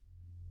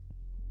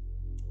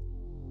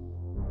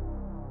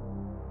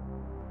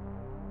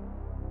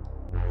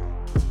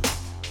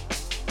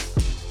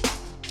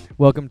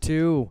Welcome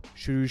to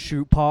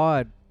Shoot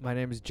Pod. My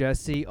name is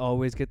Jesse.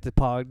 Always get the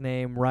pod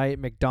name right.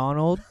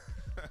 McDonald.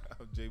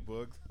 I'm Jay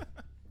Boogs.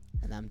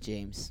 And I'm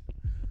James.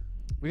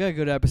 We got a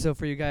good episode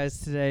for you guys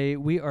today.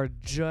 We are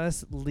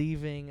just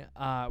leaving.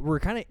 We're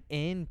kind of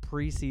in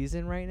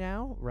preseason right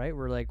now, right?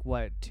 We're like,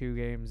 2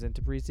 games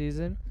into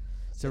preseason?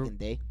 Second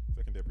day.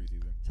 Second day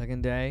preseason.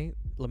 Second day.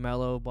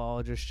 LaMelo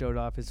Ball just showed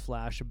off his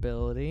flash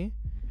ability.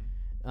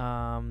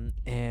 And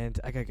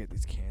I got to get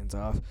these cans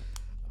off.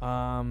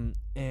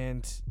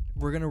 And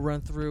we're going to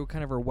run through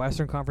kind of our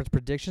Western Conference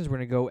predictions. We're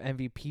going to go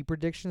MVP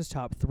predictions,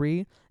 top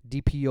 3,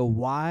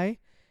 DPOY,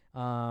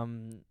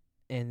 and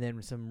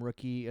then some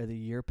Rookie of the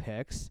Year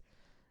picks.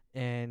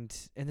 And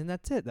then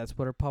that's it. That's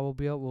what our pod will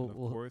be. Of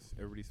course,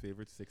 everybody's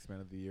favorite 6 Man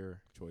of the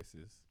Year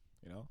choices.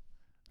 You know?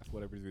 That's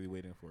what everybody's really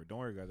waiting for. Don't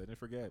worry, guys. I didn't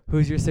forget.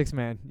 Who's your 6th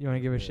man? You want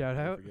to give a shout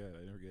out? I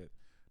didn't forget.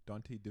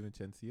 Dante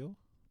DiVincenzo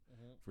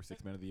for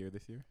 6 Man of the Year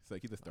this year. So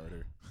he's the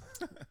starter.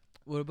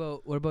 What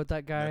about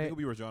that guy? I think it'll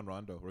be Rajon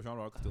Rondo. Rajon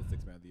Rondo still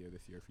 6 Man of the Year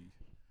this year if he's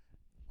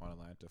on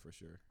Atlanta for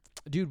sure.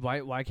 Dude,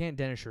 why can't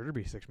Dennis Schroeder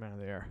be 6th man of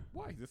the year?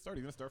 Why? He's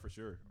going to start for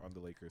sure on the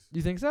Lakers.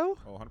 You think so?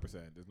 Oh, 100%.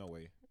 There's no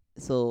way.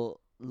 So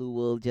Lou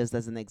Will just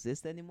doesn't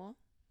exist anymore?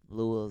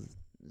 Lou Will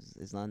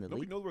is not in the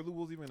Nobody league? knows where Lou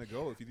Will's even going to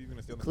go, if he's even going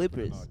to stay on the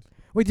Clippers. Clippers or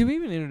not. Wait, did we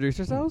even introduce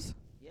ourselves?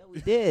 Yeah,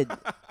 we did.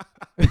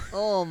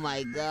 Oh, my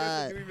You guys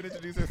God. didn't even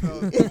introduce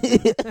ourselves.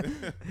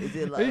 Is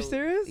it Are you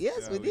serious?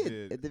 Yes, Yeah, we we did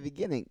did. at the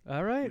beginning.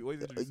 All right. We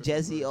always introduce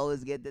Jesse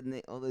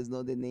ourselves always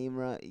know the name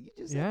right. You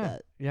just said Yeah.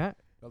 that. Yeah. first.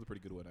 That was a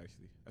pretty good one,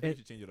 actually. I think you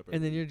should change it up every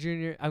And then week. your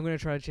junior, I'm going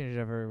to try to change it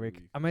up every week.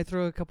 Week. I might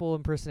throw a couple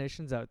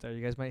impersonations out there.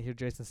 You guys might hear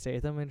Jason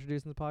Statham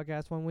introducing the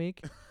podcast one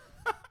week.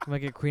 I might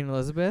get Queen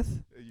Elizabeth.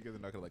 You guys are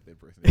not going to like the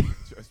impersonation,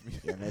 trust me.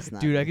 Yeah, that's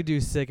not. Dude, I could do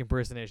sick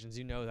impersonations.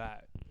 You know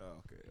that. Oh,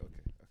 okay.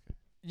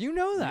 You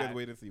know You that. guys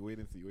wait and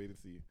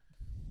see.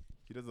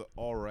 He does an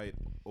all right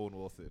Owen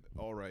Wilson.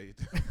 All right.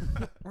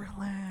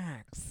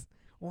 Relax.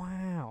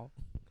 Wow.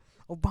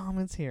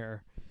 Obama's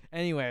here.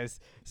 Anyways,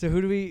 so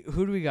who do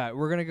we got?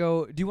 We're gonna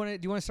go. Do you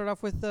want to start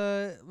off with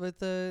the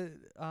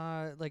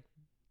like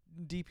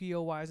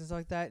DPOYs and stuff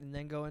like that, and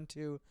then go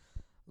into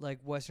like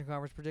Western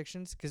Conference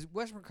predictions? Because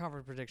Western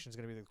Conference predictions is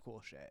gonna be the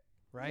cool shit,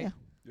 right?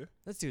 Yeah.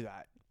 Let's do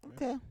that.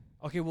 Okay.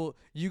 Okay. Well,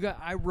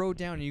 I wrote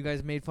down, and you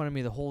guys made fun of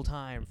me the whole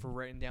time for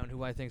writing down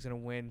who I think's gonna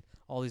win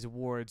all these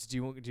awards. Do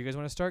you guys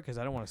want to start? Because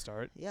I don't want to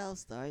start. Yeah, I'll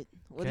start.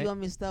 What do Okay. you want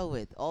me to start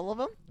with? All of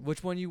them?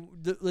 Which one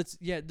let's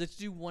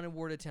do one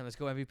award at a time. Let's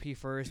go MVP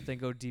first, then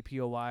go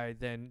DPOY,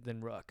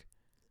 then Rook.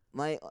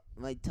 My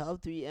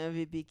top 3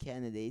 MVP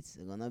candidates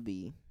are gonna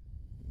be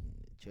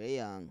Trae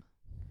Young.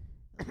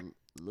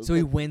 Luka. So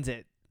he wins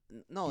it.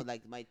 No,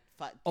 like my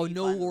Oh, three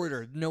no finalists.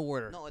 order. No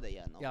order. No order,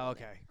 yeah. No Yeah, order.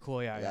 okay.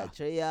 Cool, yeah, I yeah. got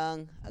Trae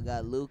Young, I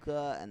got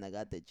Luka, and I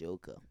got the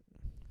Joker.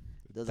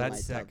 Those are my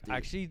That's sick. top 3.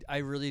 Actually, I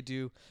really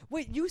do.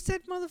 Wait, you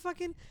said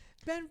motherfucking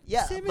Ben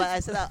Yeah, Simmons? but I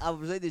said I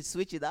was ready to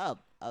switch it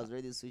up.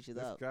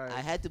 This guy-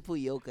 I had to put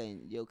Jokic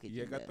in You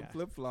got the Yeah.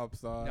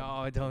 flip-flops on.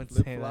 No, don't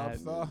say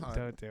Flip-flops that. on.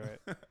 Don't do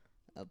it.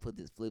 I'll put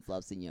these flip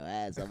flops in your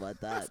ass. How about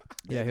that?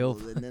 Yeah,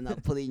 And then I'll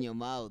put it in your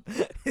mouth.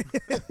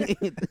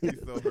 He's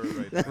so hurt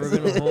right now.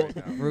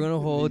 We're gonna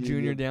hold You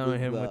Junior get down on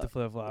him with the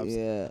flip-flop. flip flops.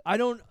 Yeah. I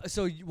don't.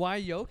 So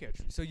why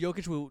Jokic? So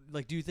Jokic will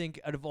like. Do you think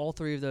out of all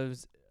 3 of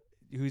those,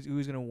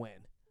 who's gonna win?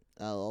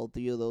 All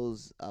 3 of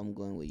those, I'm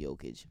going with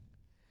Jokic.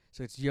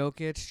 So it's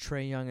Jokic,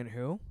 Trae Young, and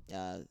who?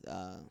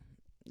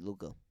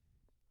 Luka.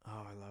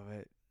 Oh, I love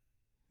it.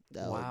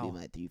 That Wow. would be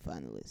my 3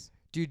 finalists.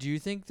 Dude, do you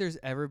think there's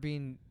ever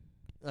been,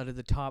 out of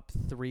the top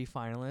 3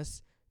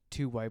 finalists,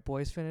 2 white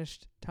boys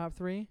finished top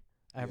 3?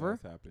 Ever? Yeah,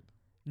 that's happened.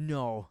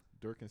 No.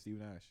 Dirk and Steve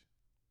Nash.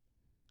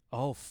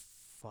 Oh,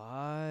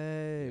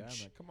 Yeah,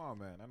 fudge. man. Come on,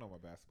 man. I know my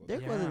basketball.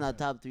 Dirk Yeah. wasn't in our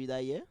top 3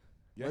 that year.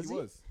 Yeah, was he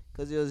he? was.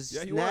 Because it was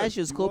Yeah, he Nash, was.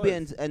 it was He Kobe,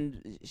 was. and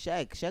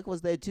Shaq. Shaq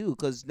was there too,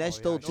 because Nash yeah,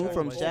 stole Shaq 2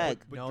 from was- Shaq.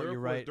 But No, Dirk you're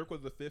right. Dirk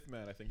was the 5th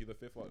man. I think he's the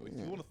 5th one. He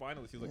Yeah. won the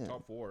finals. He was like Yeah.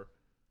 top 4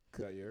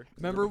 that year. 'Cause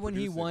Remember Dirk was when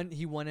producing.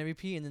 he won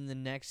MVP,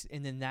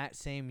 and then that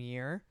same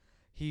year,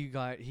 he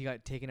got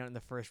taken out in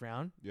the first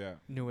round. Yeah.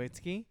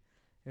 Nowitzki.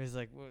 It was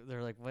like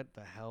they're like, what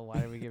the hell? Why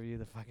did we give you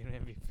the fucking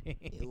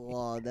MVP?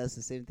 Well, that's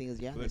the same thing as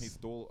But then he Giannis.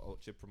 stole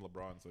a chip from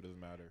LeBron, so it doesn't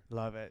matter.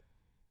 Love it.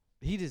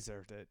 He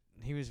deserved it.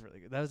 He was really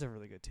good. That was a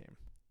really good team.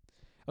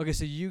 Okay,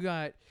 so you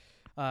got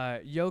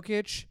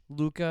Jokic,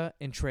 Luka,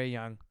 and Trae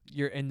Young.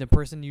 And the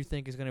person you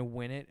think is gonna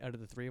win it out of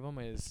the 3 of them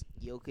is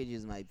Jokic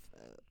is my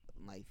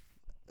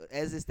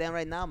as it stand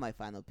right now, my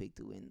final pick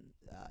to win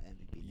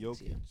MVP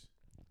next year. Jokic.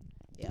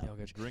 Yeah.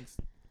 Jokic. Drinks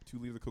 2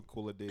 liters of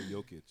Coca-Cola a day,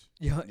 Jokic.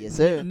 Yes,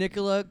 sir.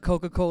 Nikola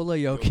Coca-Cola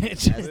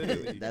Jokic.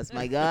 Literally. That's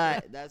my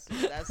guy. That's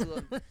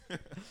what.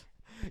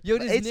 Yo,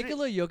 does It's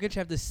Nikola Jokic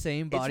have the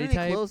same body it's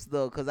really type? close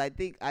though, because I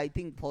think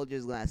Paul George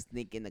is gonna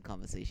sneak in the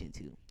conversation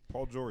too.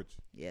 Paul George.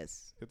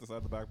 Yes, Hit the side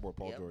of the backboard,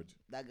 Paul Yep. George.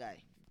 that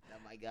guy.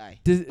 That's my guy.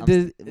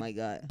 Does My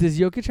guy. Does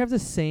Jokic have the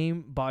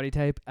same body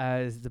type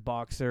as the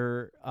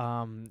boxer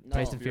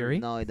Tyson Fury?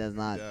 No, he does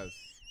not. Yes.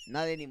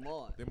 Not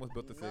anymore. They almost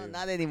built the No, same.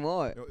 not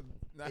anymore.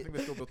 No, I think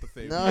they still built the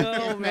same. No,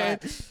 No, man.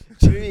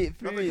 Fury,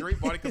 That's a Fury. great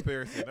body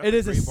comparison. That's It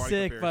is a great body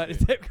sick,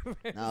 but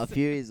comparison. No,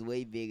 Fury is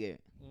way bigger.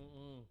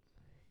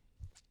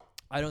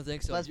 I don't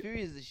think so. Plus,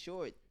 Fury is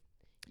short.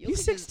 You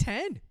He's could just-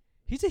 6'10".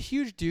 He's a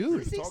huge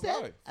dude. He's He's a tall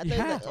 6'10"? guy. I thought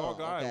Yeah. he was Tall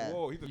guy. okay.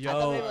 Whoa, he's a Yo. I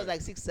tall thought guy. he was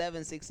like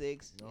 6'7",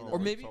 6'6". No. You know? Or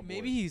he's maybe tall boy.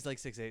 maybe he's like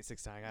 6'8",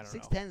 6'9". I don't know.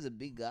 6'10" is a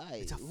big guy.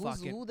 It's a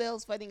fucking- Who the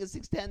hell's fighting a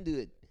 6'10"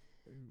 dude?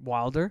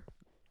 Wilder.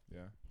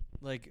 Yeah.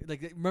 Like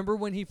remember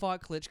when he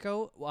fought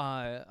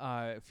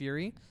Klitschko,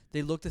 Fury?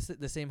 They looked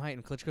the same height,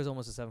 and Klitschko's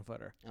almost a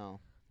 7-footer. Oh,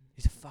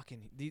 He's a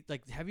fucking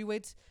like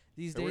heavyweights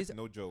these Heavyweights, days.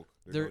 no joke.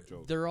 They're no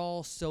joke. they're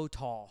all so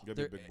tall. You gotta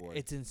be a They're- big boy.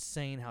 It's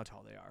insane how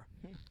tall they are.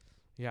 Hmm.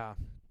 Yeah.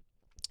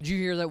 Did you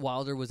hear that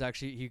Wilder was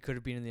actually he could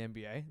have been in the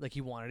NBA? Like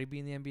he wanted to be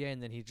in the NBA,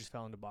 and then he just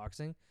fell into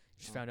boxing.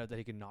 Just Oh. found out that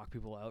he could knock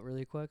people out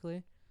really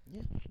quickly.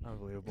 yeah.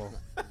 Unbelievable.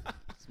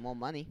 It's more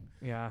money.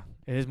 Yeah,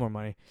 it is more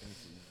money. And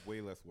it's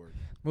way less work.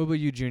 What about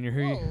you, Junior?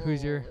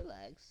 Who's your?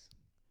 Relax.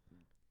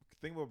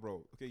 Think about,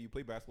 bro. Okay, you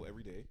play basketball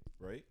every day,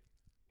 right?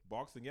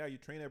 Boxing, yeah, you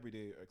train every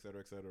day, et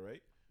cetera,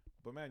 right?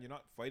 But man, you're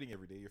not fighting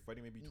every day. You're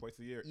fighting maybe twice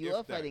a year. You if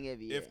are that. fighting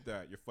every year. If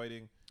that, you're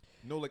fighting.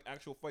 No, like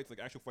actual fights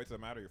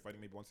that matter. You're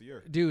fighting maybe once a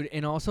year. Dude,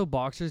 and also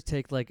boxers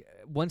take like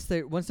once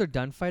they're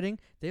done fighting,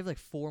 they have like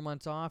 4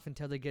 months off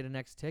until they get a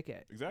next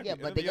ticket. Exactly. Yeah,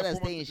 And but then they you have gotta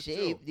 4 stay in months to chill.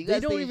 shape. You They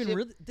gotta don't stay in even shape.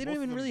 really they don't Most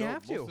even of them really don't.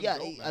 have Most to. of them Yeah,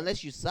 don't, man.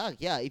 unless you suck.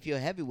 Yeah, if you're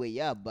heavyweight,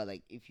 yeah, but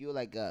like if you're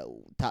like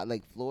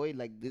like Floyd,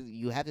 like this,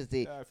 you have to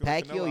stay. Yeah, I feel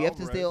like Pacquiao, Canelo you have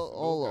to stay Alvarez,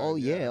 all those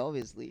guys, year, yeah.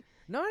 obviously.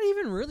 Not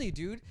even really,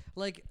 dude.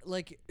 Like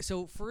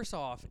so first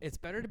off, it's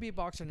better to be a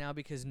boxer now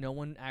because no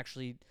one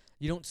actually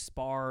you don't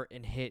spar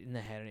and hit in the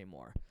head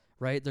anymore.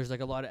 Right? There's like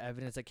a lot of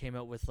evidence that came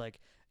out with like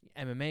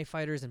MMA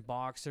fighters and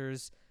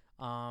boxers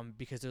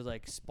because they're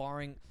like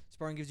sparring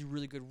gives you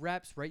really good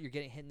reps, right? You're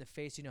getting hit in the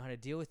face, you know how to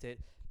deal with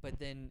it, but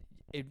then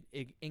it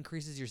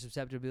increases your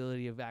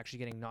susceptibility of actually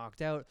getting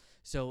knocked out.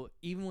 So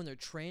even when they're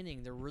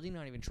training, they're really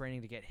not even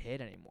training to get hit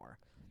anymore.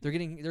 They're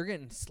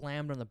getting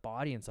slammed on the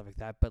body and stuff like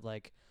that, but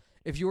like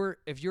if you're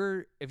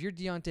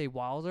Deontay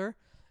Wilder,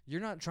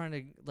 you're not trying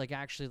to like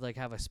actually like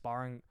have a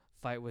sparring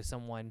fight with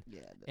someone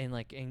Yeah. and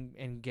like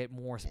and get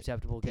more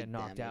susceptible to take get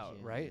knocked damage, out,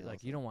 yeah, right? yeah, Like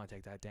also. you don't want to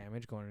take that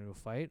damage going into a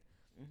fight.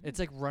 Mhm. It's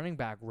like running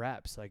back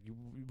reps. Like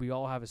we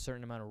all have a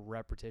certain amount of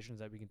repetitions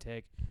that we can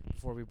take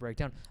before we break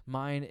down.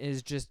 Mine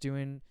is just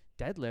doing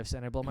deadlifts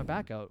and I blow my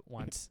back out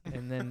once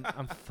and then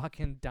I'm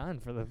fucking done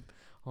for the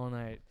whole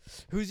night.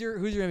 Who's your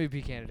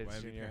MVP candidate, My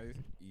MVP Junior?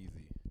 candidates,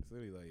 easy. It's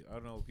literally like I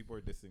don't know. People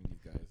are dissing these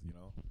guys. You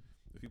know,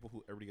 the people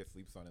who everybody gets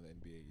sleeps on in the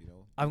NBA. You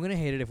know, I'm gonna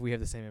hate it if we have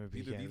the same MVP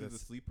these are the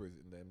candidates. sleepers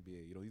in the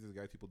NBA. You know, these are the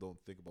guys people don't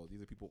think about.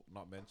 These are people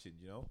not mentioned.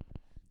 You know,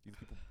 these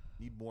people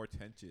need more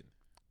attention.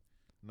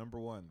 Number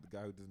one, the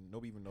guy who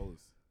nobody even knows,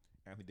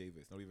 Anthony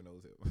Davis. Nobody even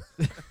knows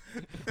him.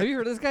 Have you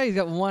heard of this guy? He's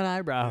got one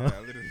eyebrow. Yeah,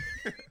 literally.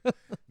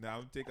 Now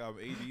I'm taking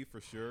AD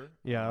for sure.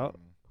 Yeah.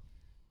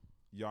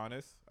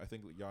 Giannis, I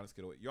think Giannis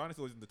could. Giannis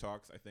always in the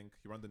talks. I think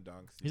he runs and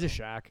dunks. you He's a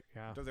know, Shaq.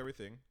 Yeah. does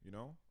everything, you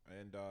know.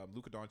 And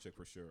Luka Doncic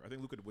for sure. I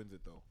think Luka wins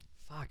it though.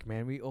 Fuck,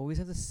 man. We always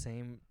have the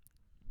same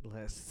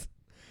list.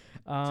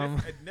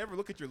 Jeff, I'd never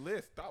look at your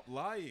list. Stop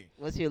lying.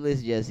 What's your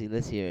list, Jesse?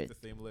 Let's hear It's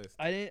it. the same list.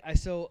 I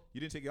didn't.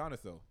 You didn't take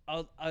Giannis though.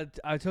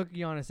 I took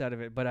Giannis out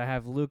of it, but I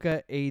have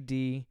Luka, AD,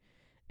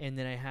 and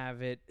then I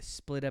have it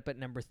split up at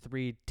number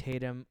 3,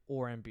 Tatum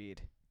or Embiid.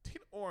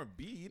 Tatum or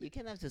Embiid. You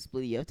can't have to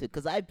split. You have to,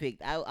 cause I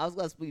picked. I was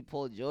gonna split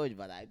Paul George,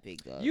 but I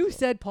picked. You so-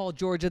 said Paul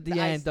George at the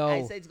I end, s- though.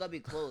 I said it's gonna be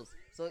close.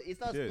 So it's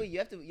not did. split.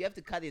 You have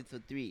to cut it for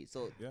 3.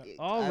 So Yeah.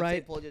 All I'd say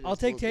right, Paul George I'll is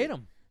take closer.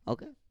 Tatum.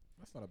 Okay.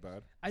 That's not a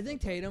bad. I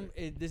think Not a bad Tatum.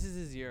 pick. This is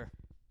his year.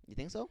 You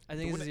think so? I To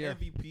think win this the is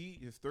his year.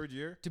 MVP his third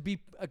year. To be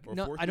Or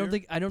no, fourth I don't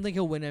year? think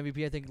he'll win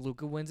MVP. I think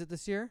Luka wins it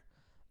this year,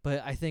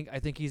 but I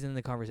think he's in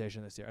the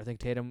conversation this year. I think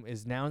Tatum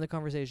is now in the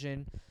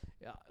conversation.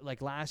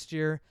 Like last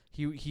year,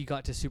 he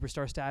got to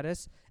superstar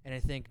status, and I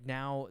think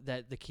now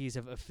that the keys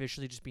have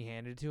officially just been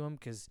handed to him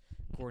because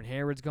Gordon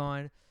Hayward's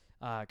gone,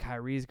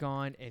 Kyrie's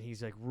gone, and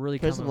he's like really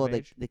First coming of all, of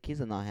age. the kids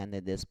are not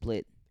handed. They're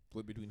split.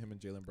 Split between him and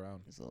Jalen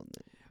Brown. So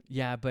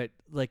Yeah, but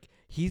like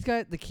he's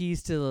got the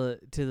keys to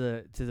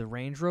the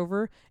Range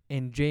Rover,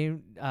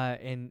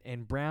 and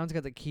and Brown's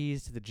got the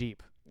keys to the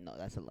Jeep. no,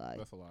 that's a lie.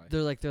 That's a lie.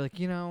 They're like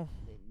you know,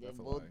 They're That's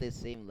a both lie. the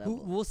same level.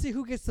 we'll see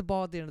who gets the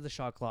ball at the end of the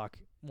shot clock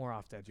more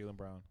often. Jalen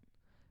Brown.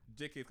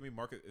 JK, it's gonna be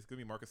Marcus. It's gonna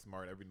be Marcus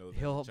Smart. Every knows. that.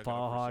 He'll Check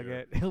ball out for hog sure.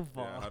 it. He'll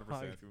ball Yeah, 100%.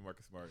 hog. It's gonna be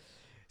Marcus Smart.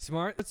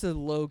 Smart. It's a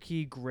low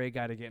key great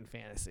guy to get in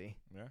fantasy.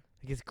 Yeah.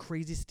 He gets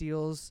crazy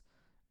steals,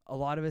 a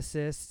lot of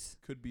assists.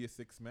 Could be a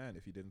 6 man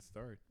if he didn't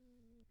start.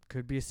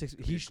 Could be a 6.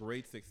 Could be a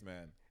great 6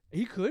 man.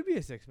 He could be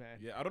a 6 man.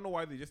 Yeah, I don't know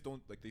why they just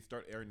don't like. They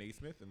start Aaron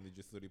Naismith and they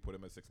just literally put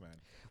him as 6 man.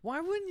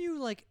 Why wouldn't you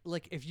like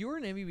if you were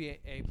an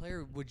NBA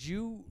player, would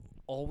you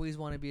always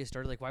want to be a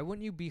starter? Like, why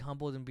wouldn't you be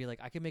humbled and be like,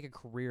 I can make a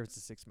career as a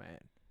 6 man?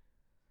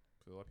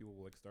 So a lot of people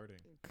will like starting.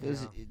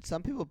 Because Yeah.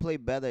 some people play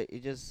better.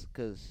 It just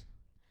because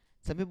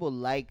some people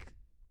like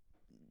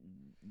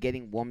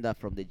getting warmed up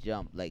from the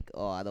jump. Like,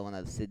 oh, I don't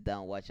want to sit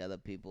down watch other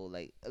people.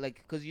 Like,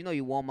 cause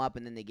you warm up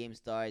and then the game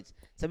starts.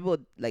 Some people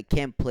like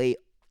can't play.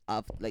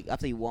 Like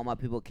after you warm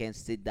up, people can't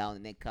sit down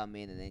and then come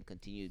in and then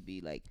continue to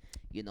be like,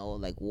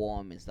 like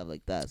warm and stuff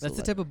like that. That's the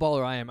so type of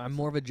baller I am. I'm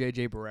more of a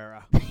JJ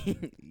Barrera.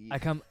 I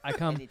come,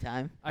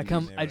 anytime. I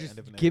Never, just end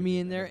of an get me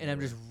era, in there, end of and an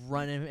I'm just era.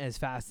 running as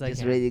fast as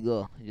Just I can. ready to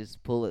go.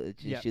 Just pull it.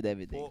 Just Yeah. shoot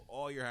everything. Pull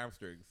all your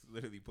hamstrings.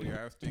 Literally, pull your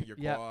hamstring, your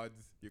Yeah.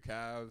 quads, your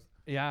calves.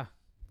 Yeah,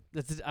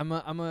 that's it. I'm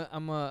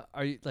a.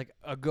 Are you like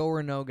a go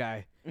or no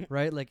guy,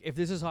 right? Like if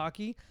this is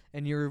hockey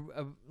and you're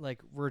like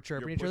we're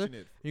chirping You're each other,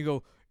 pushing it. you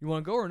go, you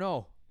want to go or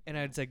no? And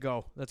I'd say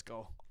go. Let's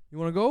go. You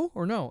want to go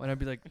or no? And I'd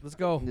be like, let's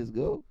go. Let's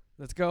go.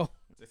 Let's go.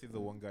 This is the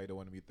one guy don't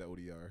want to meet the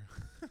ODR.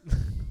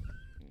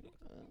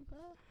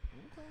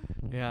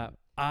 Yeah.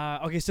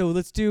 Okay. So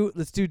let's do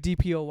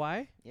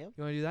DPOY. Yep.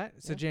 You want to do that?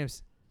 So Yep.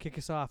 James, kick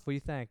us off. What do you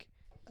think?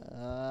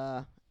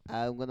 I'm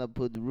gonna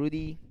put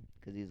Rudy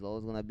because he's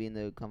always gonna be in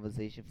the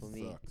conversation for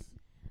me. Sucks.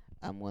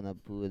 I'm gonna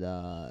put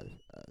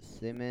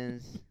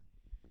Simmons.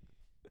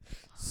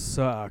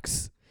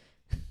 Sucks.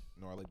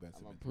 No, I like Ben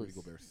I'm gonna Simmons. put Rudy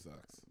Gobert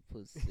sucks.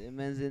 Put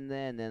Simmons in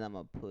there, and then I'm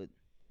gonna put.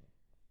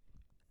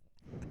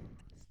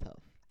 It's tough.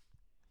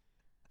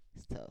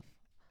 It's tough.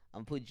 I'm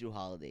gonna put Drew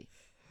Holiday.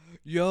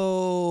 Yo,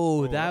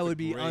 Oh, that that's a would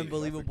be great- that's a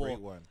great unbelievable.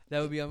 one.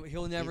 That would be.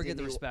 He'll never He's get in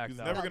the the- respect He's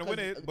though. never gonna win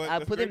 'cause it, but I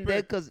that's put great him there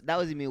pick. because that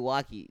was in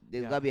Milwaukee.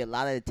 There's Yeah. gotta be a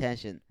lot of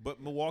attention.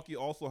 But Milwaukee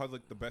also has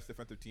like the best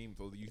defensive team,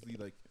 so they usually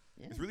like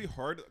Yeah. it's really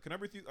hard. Can I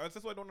refuse?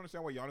 That's why I don't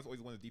understand why Giannis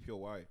always won the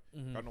DPOY.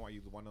 Mhm. I don't know why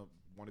you won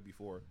it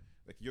before.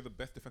 Like you're the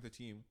best defensive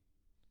team,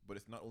 but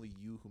it's not only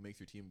you who makes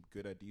your team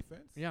good at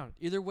defense. Yeah.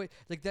 Either way,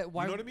 like that.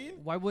 Why? You know what I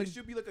mean? Why It would?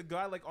 should be like a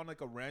guy like on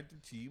like a random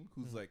team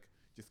who's Mhm. like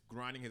just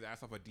grinding his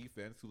ass off at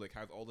defense, who like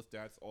has all the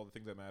stats, all the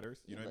things that matters.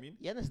 You know what I mean?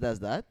 Giannis does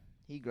that.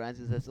 He grinds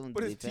his ass on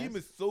But his defense. team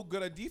is so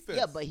good at defense.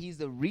 Yeah, but he's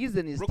the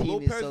reason his Brook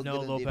team is Lopez- so No,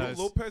 good on Lopez. defense.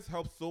 Brook Lopez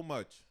helps so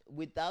much.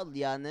 Without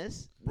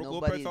Giannis, Brook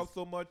Lopez nobody's. helps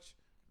so much.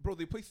 Bro,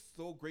 they play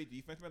so great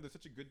defense, man. They're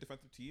such a good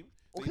defensive team.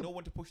 They Okay. know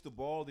when to push the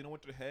ball. They know when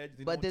to hedge.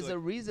 They know But when there's to, a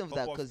like, reason for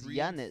help that off because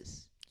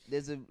screens.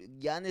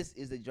 Giannis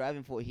is the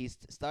driving force. He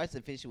starts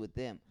and finishes with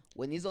them.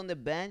 When he's on the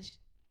bench,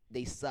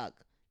 they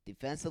suck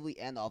defensively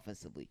and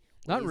offensively.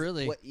 When Not he's-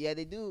 really. Yeah,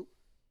 they do.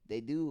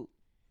 They do.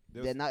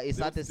 they'll- They're not. It's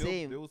they'll not the still-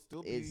 same. They will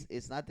still be.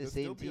 It's not the they'll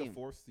same still be a team.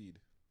 4th seed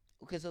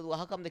Okay, so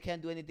how come they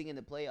can't do anything in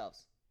the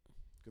playoffs?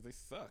 because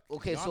they suck.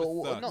 Okay, Giannis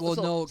so, sucks. no, Well,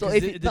 so- no, so because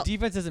if the, it- the no.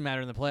 defense doesn't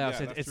matter in the playoffs.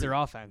 Yeah, It- that's it's true. their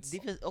offense.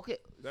 Defense. Okay,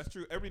 That's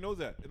true. Everybody knows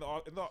that. In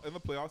the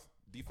playoffs,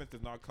 defense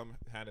does not come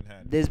hand in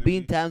hand. there's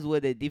been Literally, times where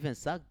the defense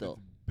sucked it's though.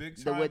 big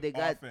the way time they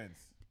got- offense.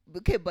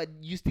 Okay, but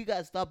you still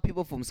gotta stop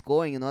people from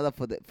scoring in order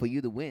for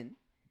you to win.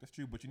 That's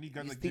true, but you need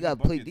guys You like still Jimmy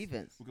gotta play Buckets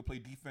defense. who can play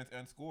defense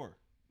and score.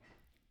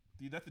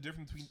 See, that's the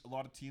difference between a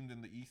lot of teams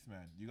in the East,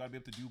 man. You gotta be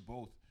able to do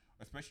both,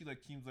 especially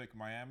like teams like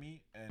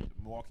Miami and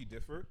Milwaukee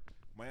differ.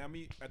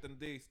 Miami, at the end of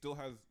the day, still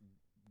has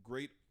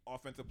great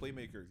offensive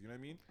playmakers. You know what I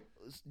mean?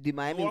 The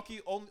Miami. Milwaukee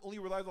only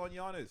relies on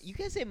Giannis. You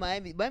can't say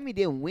Miami. Miami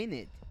didn't win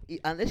it.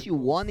 Unless you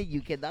won it,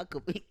 you cannot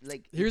compete.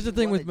 Like if Here's the you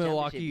thing won with the championship,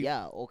 Milwaukee.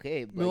 Yeah,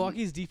 okay. But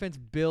Milwaukee's defense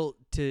built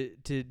to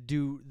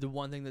do the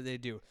one thing that they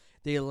do.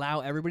 They allow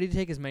everybody to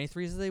take as many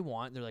threes as they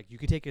want. They're like, you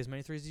can take as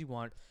many threes as you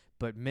want,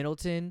 but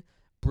Middleton,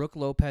 Brook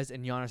Lopez,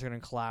 and Giannis are going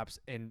to collapse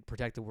and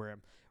protect the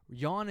rim.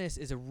 Giannis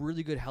is a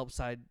really good help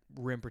side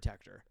rim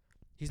protector.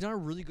 He's not a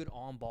really good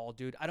on-ball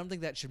dude. I don't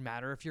think that should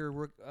matter if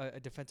you're a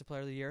defensive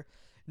player of the year.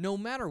 No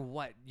matter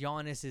what,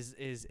 Giannis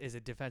is a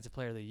defensive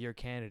player of the year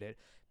candidate.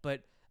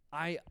 But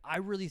I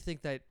really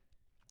think that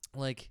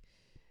like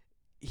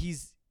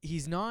he's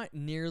not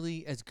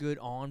nearly as good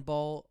on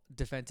ball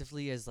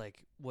defensively as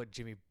like what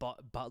Jimmy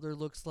Butler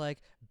looks like.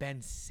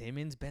 Ben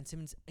Simmons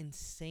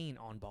insane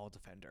on ball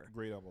defender.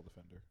 Great on-ball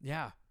defender.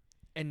 Yeah.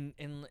 And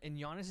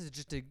Giannis is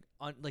just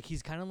like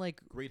he's kind of like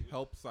Great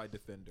help side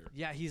defender.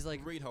 yeah, he's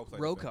like Great help side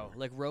Rocco. defender.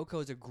 Like Rocco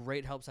is a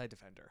great help side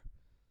defender.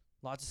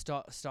 Lots of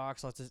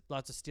stocks, lots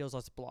of steals,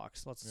 lots of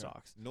blocks, lots of Yeah.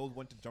 stocks. Knows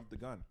when to jump the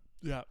gun.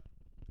 Yeah.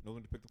 Knows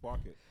when to pick the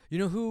pocket. You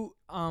know who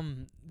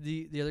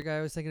the other guy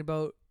I was thinking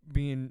about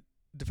being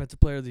defensive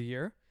player of the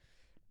year?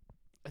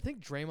 I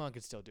think Draymond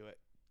could still do it.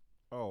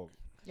 Oh,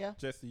 Yeah.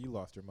 Jesse, you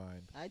lost your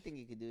mind. I think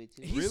he could do it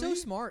too. He's so Really?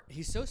 smart.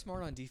 He's so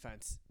smart on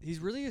defense. He's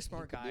really a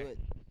smart He could guy. do it.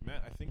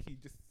 Man, I think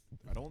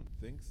I don't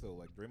think so.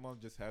 Like,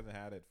 Draymond just hasn't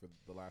had it for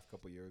the last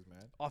couple of years,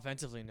 man.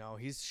 Offensively, no.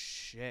 He's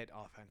shit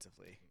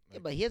offensively. Yeah,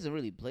 but he hasn't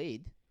really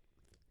played.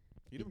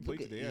 He didn't play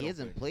Look at- today. I He don't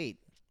hasn't think, played.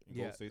 in Yeah,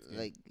 Golden State's game.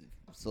 Like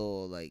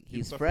so, like He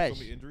he's suffered fresh. So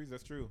many injuries.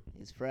 That's true.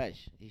 He's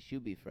fresh. He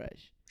should be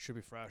fresh. Should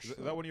be fresh. Is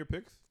that one of your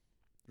picks?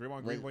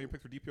 Draymond Green, Like- one of your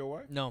picks for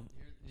DPOY? No.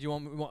 Do you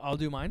want me? I'll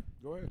do mine.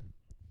 Go ahead.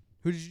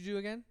 Who did you do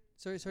again?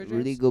 Sorry, James.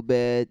 Rudy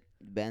Gobert,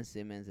 Ben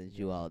Simmons, and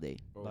Drew Holiday.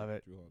 Oh, Love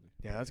it. Drew Holiday.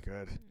 Yeah, that's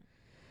good.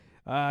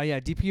 Yeah,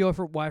 DPO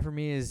for Y for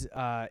me is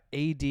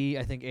AD.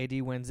 I think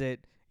AD wins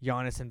it.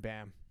 Giannis and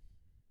Bam.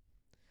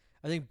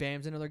 I think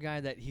Bam's another guy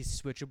that he's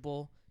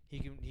switchable. He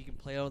can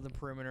play out on the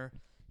perimeter.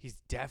 He's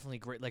definitely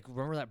great. Like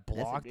remember that a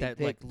block great that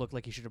pick. like looked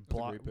like he should have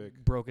That's a great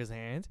pick. broke his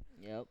hand.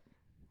 Yep.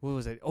 What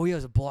was it? Oh yeah, it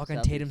was a block on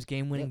Celtics. Tatum's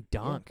game-winning Yep, yeah.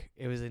 dunk.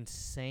 It was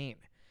insane.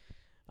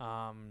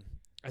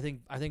 I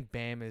think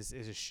Bam is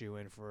a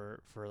shoe-in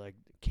for like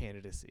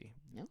candidacy.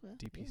 Okay.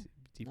 DPC,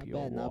 Not DPOY.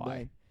 bad, not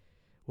bad.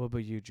 What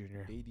about you,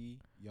 Junior? AD,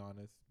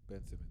 Giannis,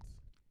 Ben Simmons.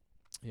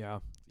 Yeah.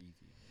 It's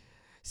easy.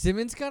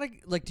 Simmons gotta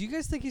like. Do you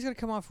guys think he's gonna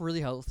come off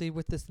really healthy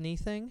with this knee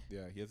thing?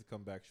 Yeah, he has to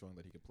come back showing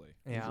that he can play.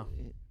 Yeah. What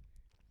do you-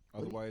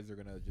 Otherwise, they're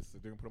gonna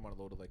put him on a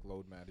load of like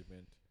load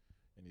management,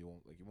 and you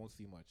won't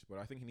see much. But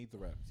I think he needs the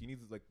reps. He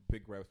needs like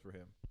big reps for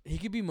him. He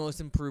could be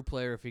most improved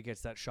player if he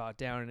gets that shot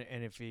down,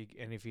 and if he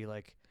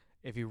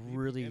He'd be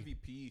really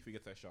MVP if he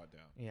gets that shot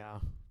down. yeah.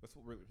 That's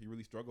what he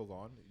really struggles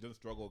on. He doesn't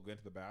struggle going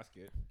to the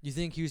basket. You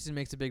think Houston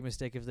makes a big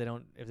mistake if they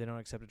don't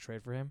accept a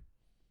trade for him?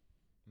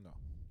 No.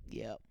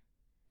 Yep.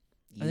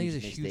 I think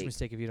it's a huge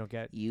mistake if you don't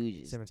get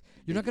Huge. Simmons.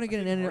 You're not gonna get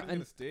Harden's an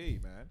gonna stay,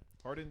 man.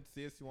 Harden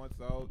says he wants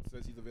out.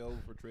 Says he's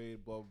available for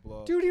trade. Blah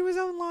blah. dude. He was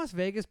out in Las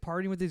Vegas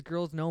partying with these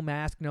girls, no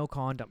mask, no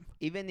condom.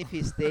 Even if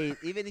he stays,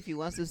 even if he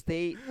wants to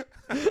stay,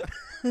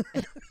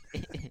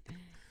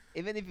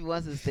 even if he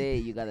wants to stay,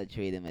 you gotta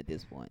trade him at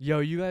this point. Yo,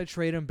 you gotta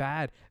trade him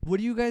bad. What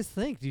do you guys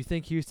think? Do you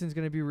think Houston's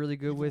gonna be really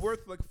good He's with?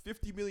 worth like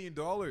 $50 million.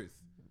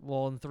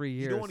 Well, in 3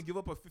 years. You don't want to give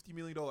up a $50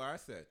 million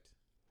asset.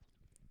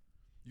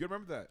 You gotta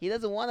remember that. He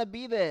doesn't want to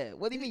be there.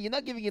 What do you mean? You're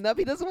not giving it up.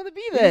 He doesn't want to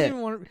be He doesn't there.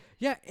 even wanna-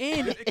 yeah,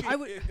 and Okay, I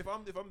would. if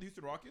I'm the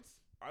Houston Rockets,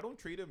 I don't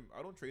trade him.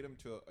 I don't trade him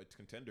to a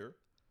contender.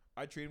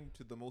 I trade him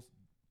to the most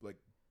like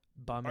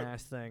Bum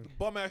ass thing.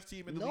 bum ass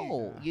team in the league.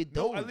 No, you No,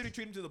 don't. I literally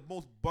trade him to the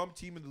most bum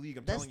team in the league.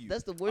 I'm That's telling you.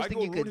 that's the worst I thing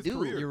go you ruin could his do.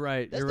 career. You're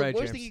right. That's You're the right,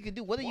 worst James. thing you can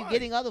do. What are you Why?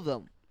 getting out of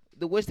them?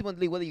 The worst team in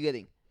the league. What are you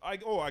getting? I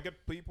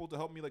get people to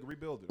help me like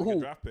rebuild. Get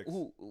draft picks.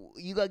 Who?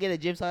 You gotta get a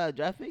James Harden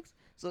draft picks.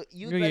 So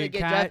you'd You're rather gonna get get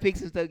draft Cat-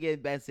 picks instead of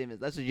getting Ben Simmons.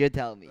 That's what you're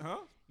telling me. Huh?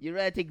 You'd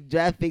rather take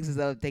draft picks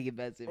instead of taking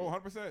Ben Simmons. Oh,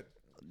 100%.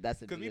 That's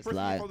the Because me biggest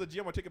personally, lie. if I'm the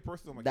GM, I take it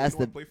personal. I'm like, That's you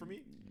don't the- want to play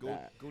for me? Go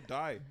Nah.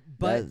 die.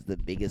 But That's the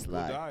biggest Go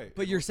lie. die.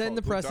 But you're Go setting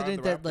the die on precedent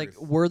the that, like,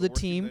 Raptors, we're the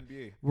worst team team- in the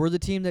NBA. we're the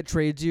team that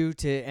trades you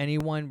to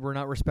anyone. We're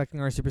not respecting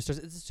our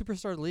superstars. It's a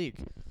superstar league.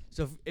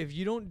 So if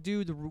you don't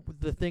do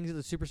the things that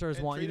the superstars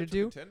And want you trade to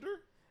him do, contender?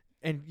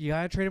 and you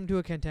gotta trade him to a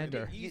In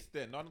contender. the East,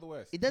 then, not in the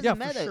West. It doesn't Yeah, for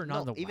matter. sure,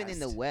 not No, in the even in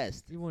the West.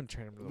 West. You wouldn't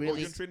trade him to the Oh, Really?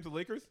 you're gonna trade him to the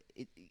Lakers?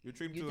 It, You're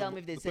trading you to tell the, me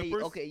if they the say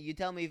Clippers? okay. You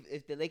tell me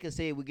if the Lakers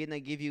say we're gonna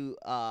give you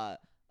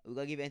we're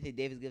gonna give you Anthony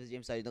Davis, give us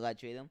James Harden, you don't gotta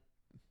trade him.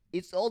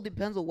 It all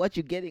depends on what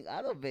you're getting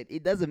out of it.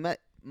 It doesn't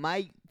matter.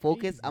 My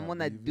focus, He's I'm not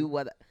gonna do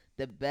leaving.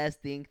 the best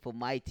thing for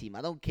my team.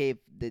 I don't care if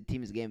the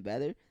team is getting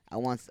better. I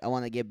want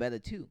to get better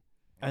too.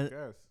 I I-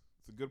 guess.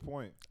 It's a good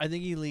point. I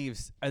think he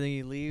leaves. And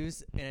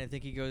I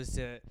think he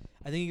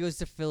goes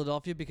to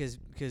Philadelphia because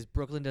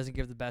Brooklyn doesn't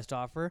give the best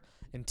offer,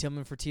 and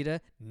Tillman Fertitta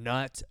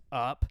nuts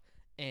up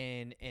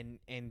and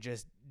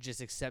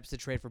just accepts the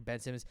trade for Ben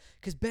Simmons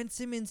because Ben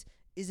Simmons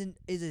is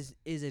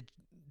a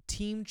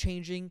team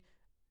changing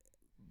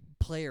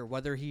player,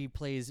 whether he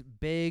plays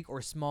big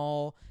or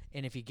small,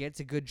 and if he gets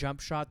a good jump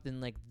shot,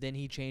 then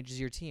he changes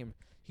your team.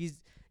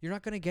 You're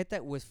not gonna get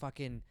that with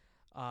fucking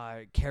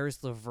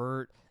Karis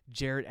LeVert,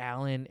 Jarrett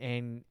Allen,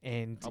 and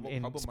How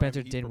about Spencer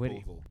Miami Heat Dinwiddie.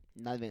 proposal?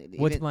 Not even.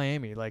 What's even,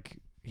 Miami like?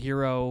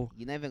 Hero,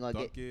 You're not even gonna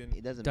Duncan. get.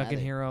 It doesn't Duncan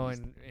matter. Hero, He's-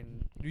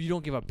 and you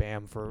don't give up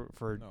Bam for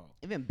No.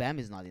 even Bam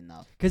is not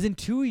enough. because in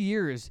 2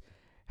 years,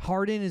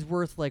 Harden is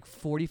worth like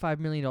 $45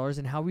 million,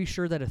 and how are we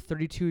sure that a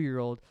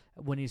 32-year-old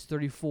when he's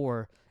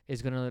 34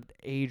 is gonna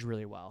age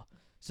really well?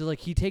 So like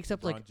he takes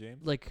up LeBron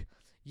James?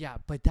 yeah,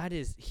 but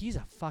he's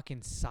a fucking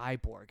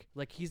cyborg.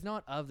 Like he's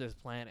not of this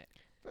planet.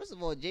 First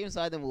of all, James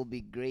Harden will be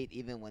great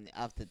even when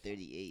after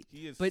 38.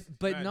 He is, But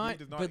man, not, he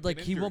does not but like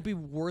get he won't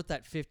injured. be worth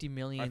that $50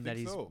 million that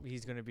think so.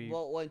 he's gonna be.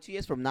 Well, in 2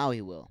 years from now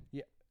he will.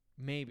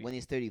 Maybe. When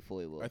he's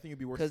 34, he will. I think he'd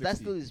be worth Because 60. that's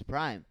still his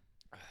prime.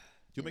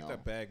 He'll you make know.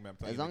 that bag, man. I'm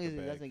telling As you, long as make he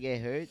the doesn't bag.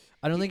 get hurt.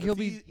 I don't think he'll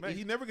Because be man,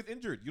 he never gets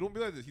injured. You don't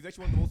realize this. He's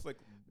actually one of the most like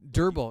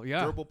durable.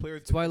 Yeah, durable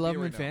players. that's why I in the love NBA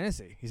him in right now.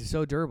 fantasy. He's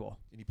so durable.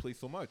 And he plays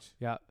so much.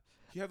 Yeah,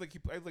 He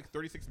plays like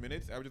 36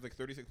 minutes, averages like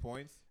 36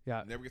 points.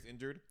 yeah. Never gets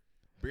injured.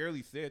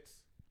 Barely sits.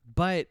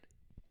 But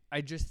I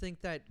just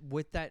think that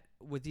with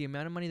the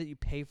amount of money that you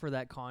pay for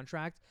that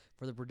contract,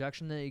 for the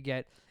production that you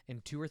get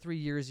in 2 or 3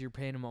 years, you're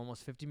paying him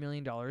almost $50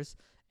 million.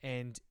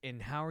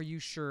 And how are you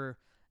sure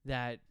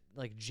that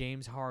like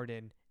James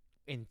Harden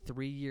in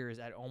 3 years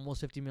at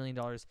almost $50 million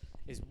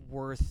is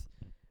worth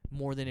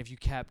more than if you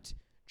kept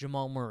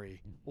Jamal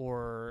Murray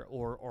or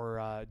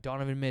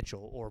Donovan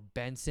Mitchell or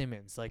Ben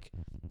Simmons? Like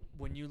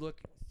when you look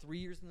 3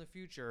 years in the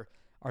future,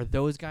 are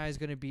those guys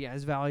going to be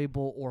as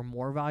valuable or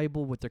more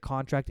valuable with their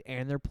contract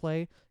and their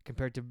play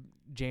compared to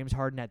James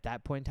Harden at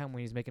that point in time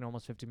when he's making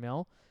almost $50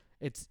 million?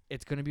 It's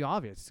going to be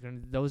obvious.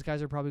 Those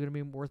guys are probably going to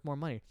be worth more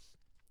money.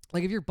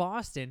 Like if you're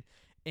Boston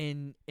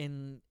and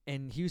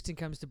Houston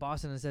comes to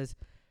Boston and says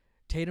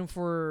Tatum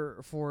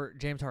for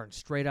James Harden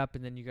straight up,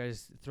 and then you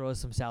guys throw us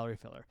some salary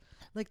filler,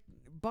 like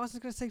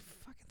Boston's going to say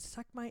fucking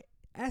suck my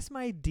ass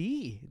my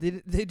D.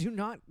 They do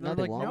not. No, They're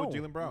they like won't. How no.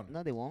 about Jalen Brown?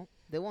 No, they won't.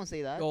 They won't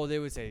say that. Oh, they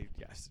would say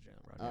yes to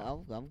Jalen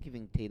Brown. yeah. I'm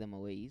giving Tatum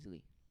away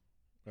easily.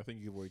 I think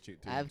you give away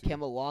I have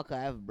Kemba Walker.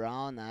 I have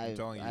Brown.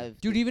 telling you. I have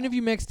Dude, even if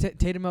you mix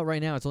Tatum out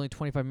right now, it's only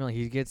 25 million.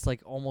 He gets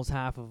like almost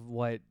half of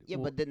what. yeah,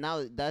 but then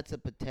now that's a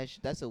potential.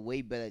 That's a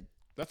way better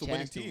That's a winning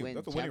chance to team. win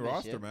That's a winning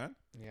roster, championship.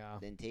 man. yeah.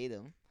 than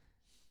Tatum.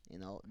 You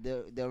know,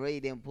 they already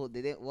didn't put.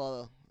 They didn't.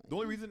 Well, The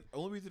only reason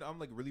I'm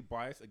like really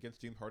biased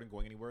against James Harden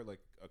going anywhere like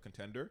a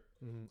contender,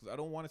 because I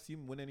don't want to see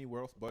him win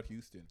anywhere else but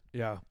Houston.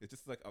 Yeah. It's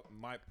just like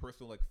my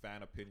personal like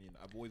fan opinion.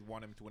 I've always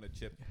wanted him to win a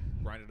chip,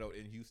 grind it out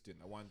in Houston.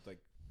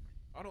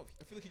 I feel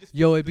like he just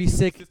Yo, fits it'd be the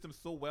Houston sick. system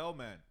so well,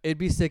 man. It'd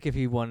be sick if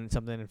he won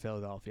something in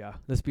Philadelphia.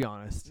 Let's be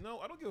honest. No,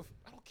 I don't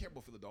care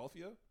about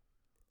Philadelphia.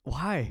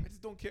 Why? I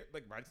just don't care.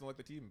 Like I just don't like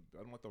the team.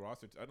 I don't like the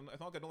roster. It's not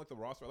like I don't like the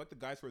roster. I like the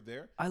guys who are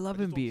there. I love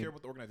I just don't Embiid. care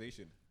about the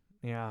organization.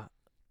 Yeah.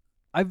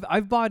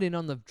 I've bought in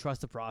on the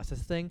trust the process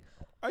thing.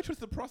 I trust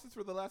the process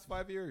for the last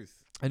 5 years.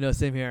 I know,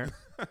 same here.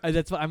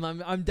 That's why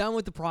I'm done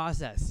with the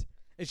process.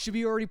 It should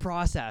be already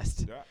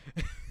processed.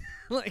 Yeah.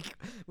 Like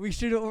we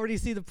should already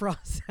see the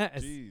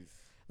process. Jeez.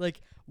 Like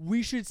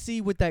we should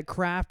see what that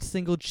Kraft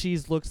single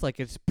cheese looks like.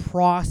 It's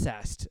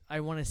processed.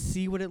 I want to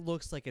see what it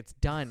looks like. It's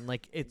done.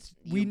 Like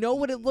we know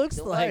what it looks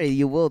don't like. worry,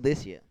 you will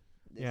this year.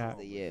 This Yeah. is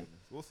the year.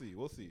 We'll see.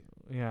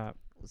 Yeah.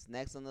 What's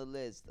next on the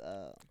list?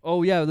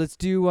 Oh yeah, let's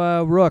do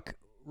Rook.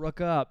 Rook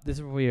up.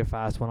 This will be a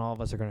fast one. All of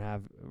us are gonna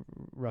have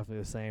roughly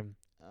the same.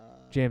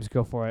 James,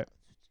 go for it.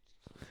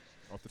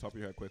 Off the top of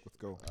your head, quick. Let's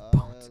go.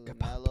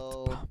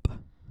 LaMelo.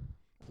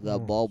 The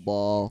ball.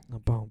 Bull.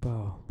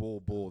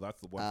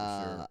 That's the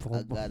one for sure.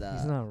 I got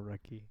He's not a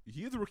rookie.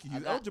 He is a rookie. I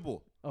He's got-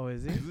 eligible. Oh,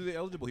 is he? He's really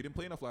eligible. He didn't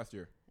play enough last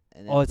year.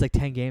 and Oh, it's like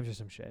 10 games or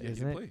some shit, Yeah, he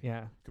isn't didn't it? play.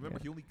 Yeah. Remember,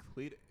 he only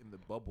played in the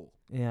bubble.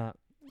 Yeah.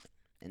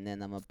 and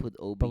then I'm gonna put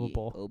Bubble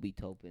Bowl. Obi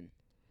Toppin.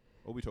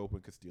 Obi Toppin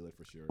could steal it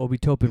for sure. Obi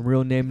Toppin,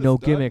 real name, He's a no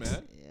stud, gimmicks.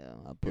 man. Yeah,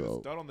 I'll He put. was a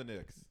stud on the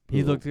Knicks.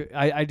 He Bro. looked.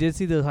 I did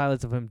see the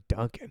highlights of him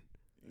dunking.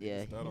 Yeah,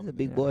 He's a stud he's on a the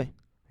big Yeah. boy.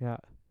 Yeah.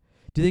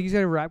 Do you think he's got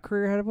a rap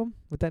career ahead of him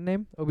with that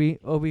name? Obi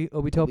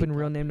Toppin,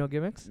 real name, no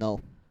gimmicks. No,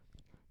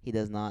 he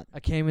does not. I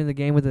came in the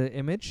game with an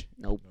image.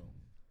 Nope. No.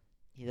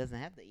 He doesn't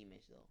have the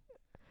image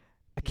though.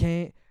 I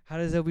can't. How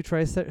does Obi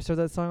try to start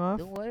that song off?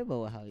 Don't worry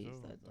about how he Don't-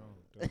 starts. don't.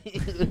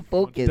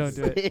 Focus. Don't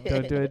do it.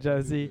 Don't do it,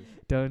 Josie.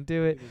 Don't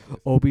do it. What is this?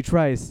 Obi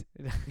Trice.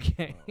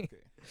 Okay.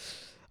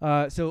 Oh,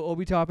 okay. So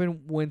Obi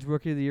Toppin wins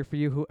Rookie of the Year for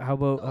you. Who? How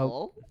about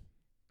No.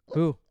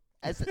 who?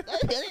 I said.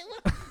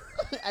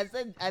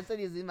 I said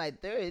he's in my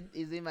third.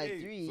 He's in my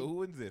Hey, three. So who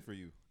wins it for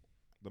you?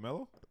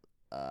 LaMelo?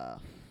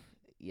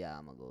 Yeah,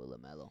 I'm gonna go with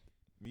LaMelo.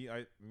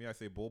 I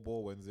say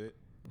Bull wins it.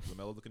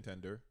 LaMelo's the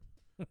contender.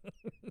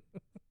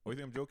 Oh, you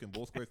think I'm joking?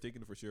 Bull Square's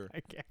taking it for sure. I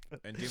can't.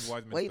 And James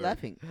Wiseman's Why are you third.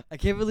 laughing? I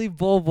can't believe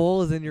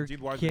Bull is in your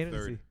James Wiseman's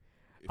candidacy. third.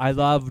 If I he's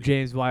love healthy-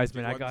 James if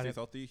Wiseman. I James got Wiseman him.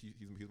 stays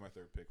healthy. He's my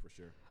third pick for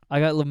sure. I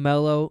got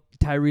LaMelo,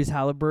 Tyrese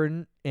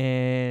Halliburton,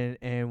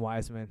 and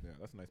Wiseman. Yeah,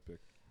 that's a nice pick.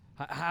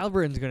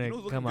 Halliburton's You know gonna who's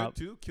looking come good up.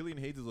 too? Killian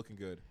Hayes is looking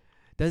good.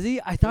 Does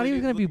he? I thought he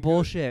was Killian Hayes gonna is be looking good.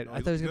 bullshit. No, I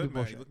he's thought he was looking gonna good, be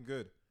man. bullshit. He's looking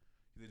good.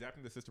 He's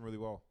adapting the system really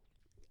well.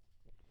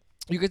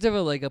 You guys have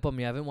a leg up on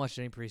me. I haven't watched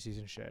any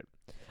preseason shit.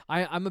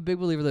 I'm a big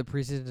believer that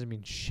preseason doesn't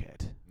mean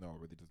shit. No, it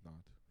really does not.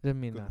 Doesn't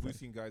mean Because nothing. we've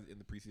seen guys in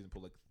the preseason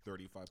put like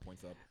 35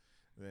 points up,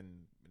 then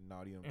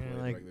not even And, play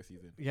the like, regular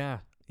season. Yeah.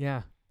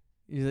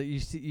 You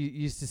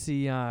used to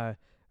see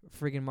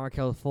freaking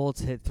Markelle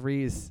Fultz hit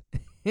threes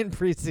in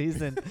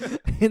preseason,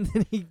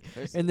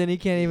 and then he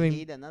can't He even.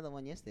 hit another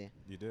one yesterday.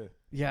 You did.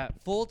 Yeah,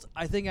 Fultz.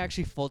 I think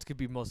actually Fultz could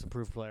be most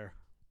improved player.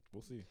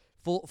 We'll see.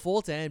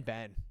 Fultz and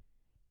Ben,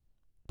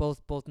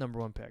 both number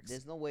one picks.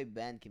 There's no way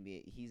Ben can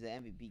be. He's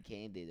an MVP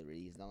candidate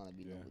already. He's not gonna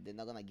be. Yeah. They're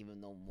not gonna give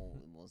him no more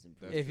most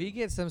improved. If he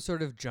gets some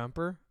sort of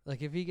jumper,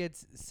 like if he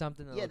gets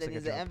something that yeah, looks then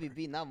like he's a an jumper.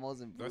 MVP, not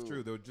most improved. That's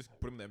true. They'll just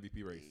put him in the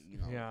MVP race. You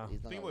know, Yeah.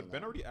 he's not Think gonna what win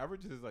Ben that. already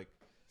averages like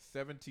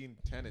 17,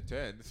 10, and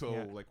 10. So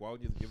Yeah. like, why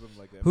would you just give him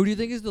like? The Who do you MVP?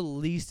 think is the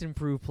least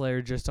improved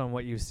player just on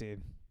what you've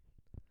seen?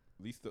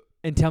 Least the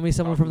And tell me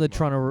someone from the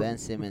Kuzma. Toronto. Ben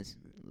Simmons.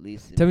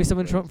 Least Tell me improved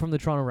someone player. from the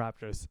Toronto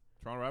Raptors.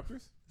 Toronto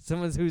Raptors?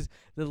 Someone who's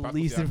the Pascal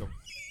least. Siakam.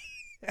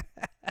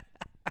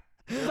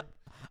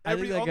 I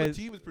think that all the guy's.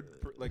 team is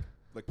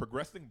like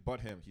progressing, but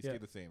him. He Yeah.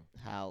 stayed the same.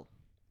 How?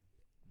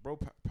 Bro,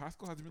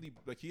 Pascal hasn't really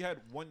like he had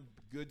one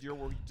good year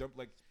where he jumped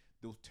like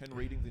those 10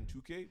 ratings in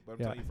 2K, but I'm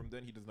Yeah. telling you from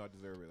then he does not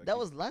deserve it. Like, That he's-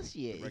 was last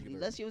year. regular.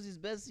 Last year was his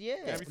best year.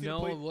 Yeah, have you seen him No,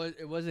 play?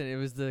 it wasn't. It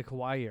was the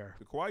Kawhi year.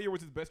 The Kawhi year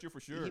was his best year for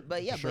sure.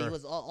 But he Sure.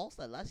 was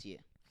all-star last year.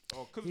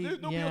 Oh, because He- there's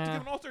nobody else to yeah.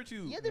 give an All-Star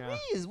to. Yeah, there Yeah.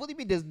 is. What do you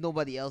mean there's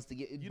nobody else to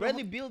give? know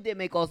Bradley how- Beal didn't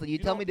make all-star. You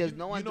tell me there's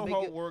no one You know to make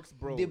how it. it works,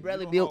 bro. Did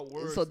Bradley you know Beal? how it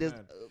works, So there's.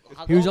 man. It's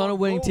how He was come- on a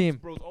winning votes, team.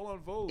 Bro, it's all on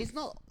votes. It's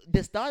not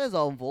the starters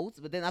are on votes,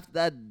 but then after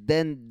that,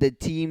 then the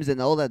teams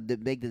and all that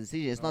make the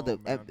decision. It's not No,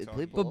 the man, I'm telling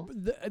you. people.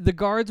 But the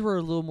guards were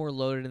a little more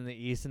loaded in the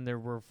East than there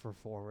were for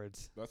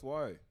forwards. That's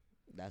why.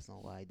 That's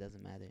not why. It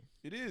doesn't matter.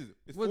 It is.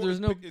 It's Well, for- there's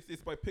it's no- pick-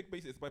 it's by pick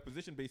basis. It's by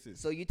position basis.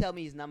 So you tell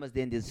me his numbers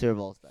didn't deserve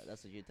all-star.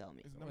 That's what you're telling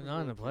me. His Well, numbers not in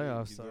were the inflated.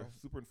 playoffs, He's so.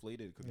 super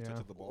inflated because Yeah. he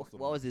touches the ball so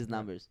What was much. his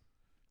numbers?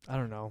 I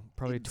don't know.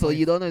 Probably So 20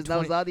 you don't know his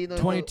numbers? 20 How do you know?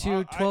 22,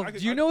 I 12. could-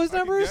 Do you know his I could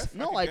numbers? guess,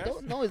 No, could I guess.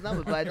 don't know his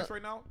numbers, but I guess don't.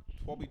 right now,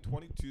 probably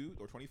 22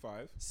 or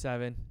 25.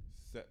 7.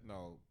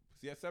 No,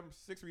 he had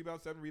 6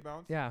 rebounds, 7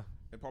 rebounds, Yeah.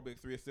 and probably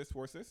 3 assists,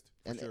 4 assists.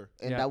 For And sure.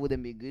 and Yeah. that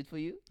wouldn't be good for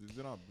you.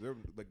 They're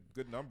like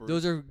good numbers.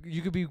 Those are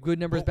you could be good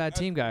numbers, Well, bad as-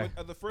 team guy.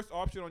 As the first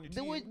option on your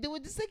They team. were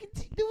the second.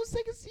 They were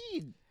second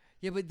seed.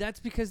 Yeah, but that's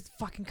because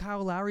fucking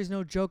Kyle Lowry's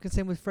no joke, and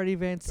same with Freddie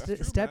Van That's true,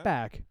 Step man.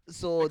 back.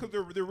 So Because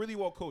they're really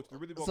well coached. They're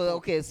really well so coached.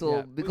 okay. So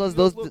Yeah. because But you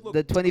know, those look, the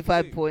look,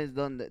 25 hey. points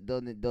don't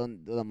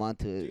amount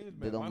to James,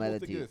 they man, don't my matter whole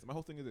to thing you. is my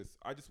whole thing is this.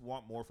 I just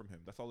want more from him.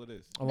 That's all it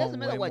is. I It want doesn't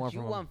matter way more what you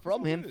from want him. from That's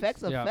all him. it is.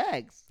 Facts are Yeah.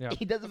 facts. Yeah.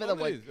 It doesn't That's matter all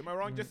what. it is. Am I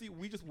wrong, Mhm. Jesse?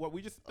 We just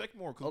expect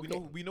more because Okay.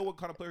 we know what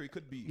kind of player he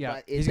could be. Yeah,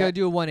 But he's it got to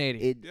do- do a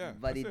 180. Yeah,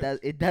 But that's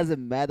it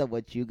doesn't matter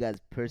what you guys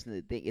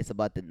personally think. It's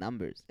about the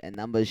numbers, and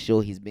numbers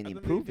show he's been At the end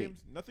of the day, improving.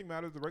 James, nothing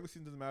matters. The regular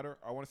season doesn't matter.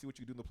 I want to see what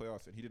you can do in the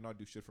playoffs, and he did not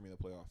do shit for me in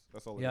the playoffs.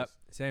 That's all it is. Yep,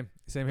 same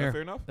Is that here.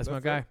 fair enough? That's Is my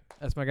that fair? guy.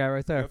 That's my guy right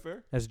Is there. that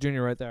fair? That's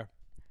Junior right there.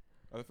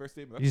 That's a fair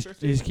statement. That's a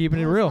fair He's statement. keeping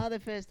it No, real. It's not a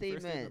fair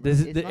statement. statement. This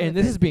is It's the, not a and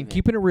this fair has been statement.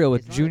 keeping it real with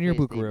It's not a Junior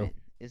fair Bukaru. statement.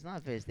 It's not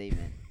a fair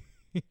statement.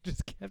 He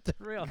just kept it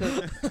real.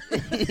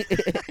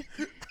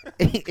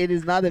 It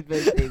is not a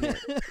fair statement.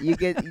 You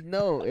get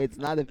no. It's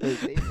not a fair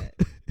statement.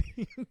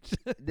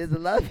 There's a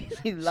lot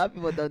of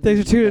people don't.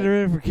 Thanks for do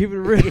tuning in for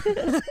keeping it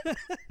real.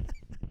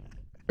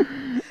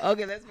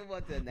 Okay, let's move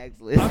on to the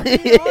next list. I'm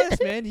being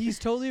honest, man. He's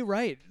totally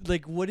right.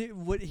 Like what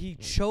he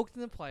choked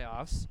in the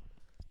playoffs.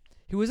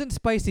 He wasn't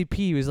spicy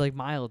P. He was like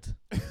mild.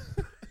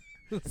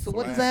 So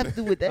what does that have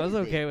to do with I that? was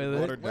okay with it.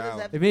 Watered What does down.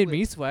 that have It to made do me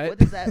with- sweat. What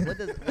does that? What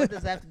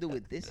does that have to do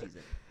with this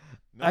season?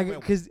 No, man,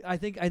 Because I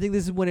think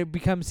this is when it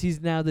becomes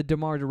he's now the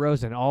DeMar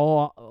DeRozan.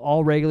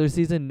 All regular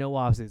season, no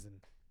off season.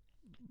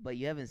 But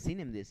you haven't seen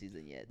him this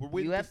season yet. we're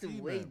waiting You have to see,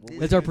 man. wait. We're This waiting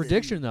That's our to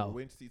prediction, see. though. We're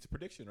waiting to see. It's a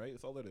prediction, right?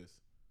 That's all it is.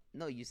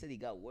 No, you said he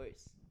got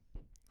worse.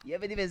 You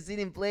haven't even seen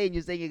him play, and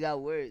you're saying he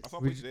got worse. I saw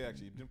him We play j- today.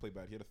 Actually, he didn't play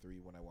bad. He had a 3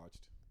 when I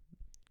watched.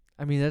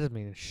 I mean, that doesn't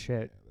mean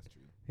shit. Yeah, that's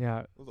true. Yeah,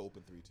 It was an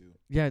open 3 too.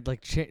 yeah.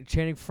 Like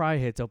Channing Frye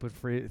hits open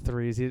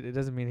threes. It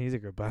doesn't mean he's a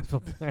good basketball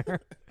player.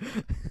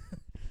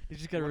 He's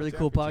just got a Won a really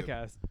cool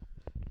championship. podcast.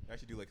 I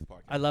actually do like his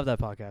podcast. I love that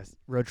podcast.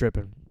 Road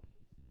tripping.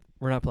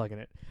 We're not plugging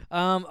it.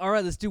 All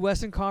right, let's do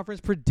Western Conference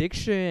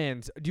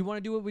predictions. Do you want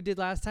to do what we did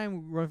last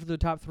time? Run for the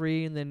top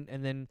 3, and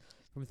then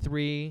from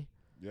 3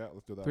 Yeah,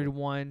 let's do that. 3 to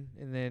one.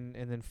 1,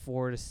 and then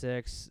 4 to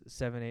 6,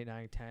 7, 8,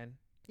 9, 10.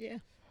 Yeah.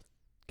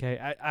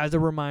 Okay. As a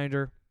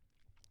reminder,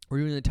 we're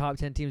doing the top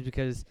 10 teams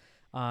because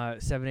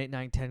 7, 8,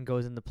 9, 10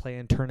 goes in the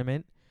play-in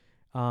tournament.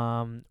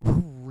 We're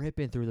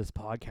ripping through this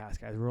podcast,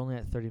 guys. We're only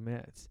at 30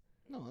 minutes.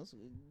 No,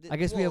 I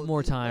guess we have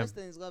more time.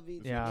 Weston's gonna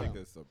be, Yeah.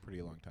 Take us a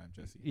pretty long time,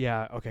 Jesse.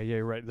 Yeah. Okay. Yeah,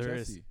 you're right. There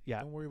is. Jesse,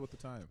 Yeah. Don't worry about the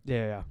time.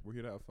 Yeah. We're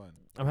here to have fun.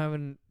 I'm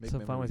having Make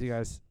some fun with you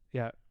memories. guys.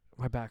 Yeah.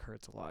 My back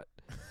hurts a lot.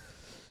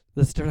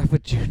 Let's start off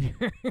with Junior.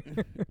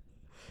 Do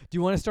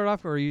you want to start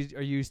off, or are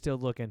you still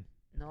looking?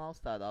 No, I'll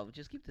start off.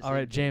 Just keep the All same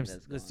right, thing James.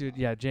 that's Let's do going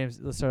it. on. Yeah, James.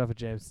 Let's start off with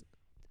James.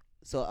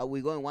 So are we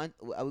going 1?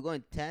 Are we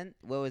going 10?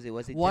 What was it?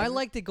 Was it? Well, I 10?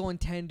 like to go in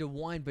 10 to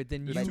 1, but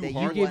then It's you too you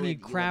hard gave when me you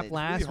crap wanna-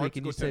 last It's really week,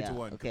 and you hard to go 10 said to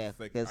 1. Okay,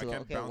 Like, okay, I so-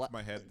 can't okay, bounce what-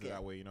 my head okay.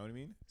 that way. You know what I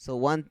mean? So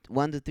 1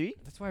 to 3.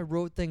 that's why I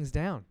wrote things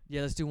down. Yeah,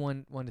 let's do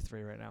 1 to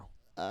 3 right now.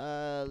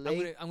 I'm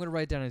gonna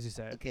write down as you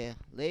say it. Okay,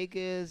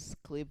 Lakers,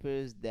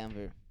 Clippers,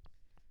 Denver.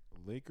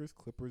 Lakers,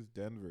 Clippers,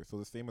 Denver. So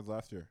the same as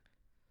last year.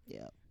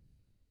 Yeah.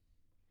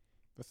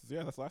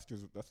 That's last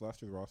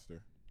year's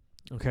roster.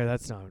 Okay,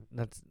 that's not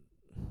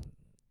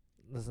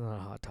a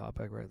hot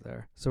topic right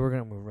there. So we're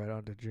gonna move right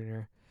on to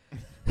Junior.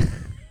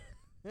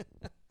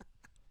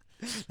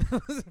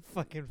 That was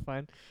fucking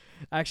fun.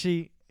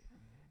 Actually,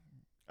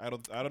 I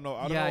don't know.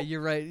 I don't yeah, know.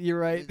 you're right. You're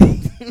right.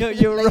 No,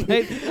 you're Like,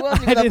 right. Who else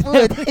you I gonna didn't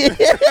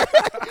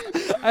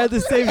put? I had the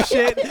same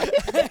shit.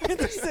 I had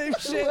the same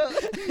shit.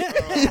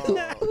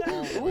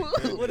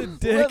 Oh, What a Who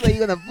dick. else are you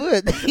gonna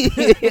put?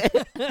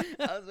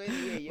 I was waiting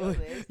to hear your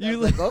list. I You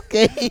was like,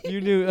 okay.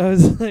 You knew. I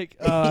was like,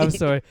 oh, I'm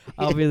sorry.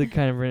 I'll be the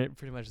kind of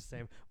pretty much the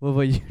same. What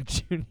about you,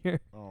 Junior?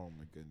 Oh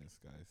my goodness,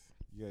 guys.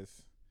 You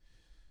guys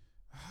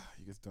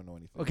don't know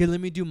anything. Okay, let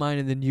me do mine,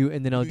 and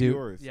then I'll do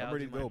yours. Yeah, I'm I'll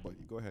ready do to go, mine.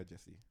 but go ahead,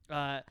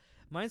 Jesse.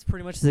 Mine's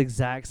pretty much the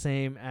exact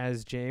same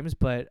as James,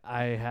 but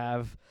I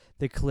have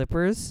the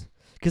Clippers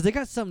because they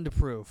got something to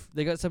prove.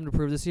 They got something to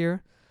prove this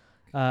year.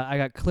 I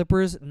got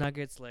Clippers,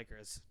 Nuggets,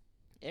 Lakers.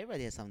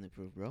 Everybody has something to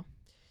prove, bro.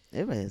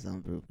 Everybody has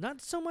something to prove.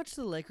 Not so much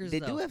the Lakers. They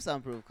though. do have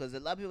something to prove because a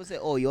lot of people say,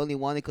 "Oh, you only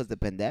won it because the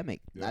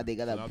pandemic." Yeah. Now they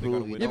gotta So now they prove.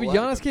 gotta you win Yeah, know but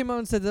what? Giannis came out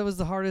and said that was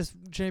the hardest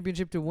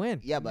championship to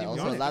win. Yeah, but Yeah,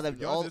 also Giannis a lot is- of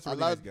Giannis is a really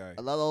nice guy.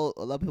 a lot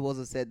of people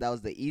also said that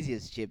was the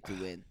easiest chip to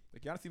win.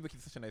 Like Giannis seems like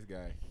he's such a nice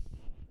guy.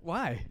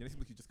 Why? Giannis seems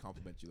like he just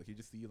compliment you. Like he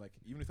just see you like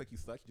even if like you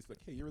suck, he just like,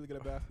 hey, you're really good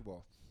at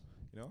basketball.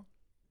 You know?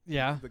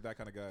 Yeah, He's like that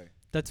kind of guy.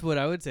 that's what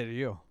I would say to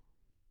you.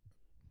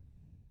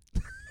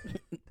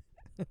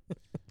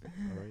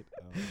 All right.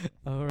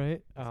 All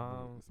right.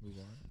 Let's move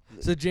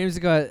on. So James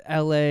got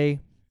L.A.,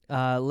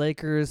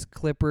 Lakers,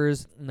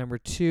 Clippers number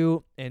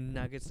 2, and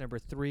Nuggets number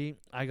 3.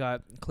 I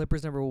got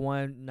Clippers number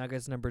 1,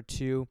 Nuggets number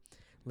 2,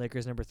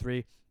 Lakers number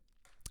 3.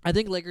 I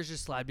think Lakers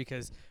just slide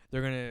because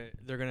they're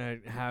gonna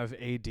have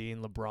AD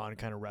and LeBron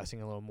kind of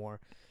resting a little more,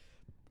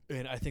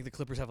 and I think the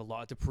Clippers have a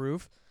lot to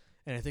prove.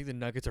 and I think the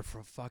Nuggets are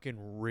for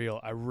fucking real.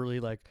 I really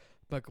like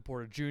Michael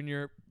Porter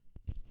Jr.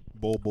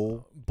 Bull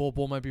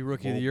Bull might be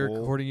rookie of the year,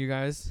 Bull. according to you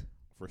guys.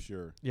 for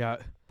sure. Yeah,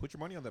 Put your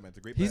money on that man. It's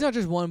a great he's bet. not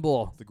just one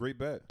bull, It's a great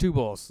bet. 2 It's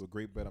bulls. a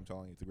great bet. I'm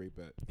telling you, it's a great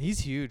bet. He's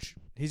huge.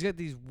 He's got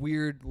these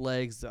weird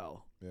legs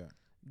though. Yeah.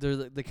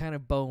 They kind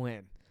of bow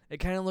in. It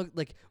kind of look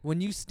like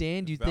when you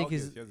stand, you think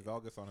Valgus, he has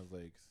Valgus on his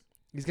legs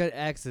he's got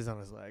X's on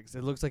his legs.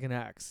 It looks like an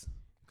X.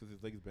 because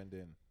his legs bend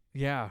in.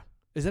 Yeah,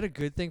 is that a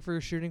good thing for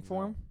shooting No.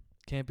 form?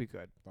 Can't be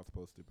good. Not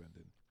supposed to bend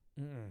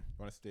in. Mm-mm. You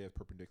want to stay as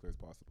perpendicular as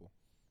possible.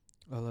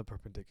 I love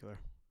perpendicular.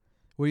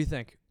 What do you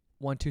think?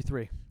 1, 2,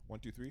 3. 1,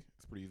 2, 3.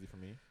 It's pretty easy for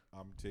me.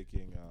 I'm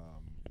taking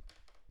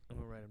I'm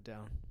gonna write them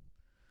down.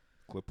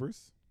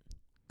 Clippers.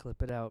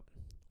 Clip it out.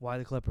 Why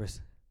the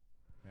Clippers?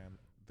 Man,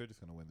 they're just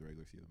gonna win the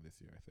regular season this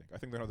year. I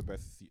think they're gonna have the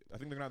best. I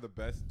think they're gonna have the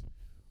best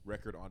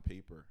record on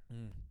paper,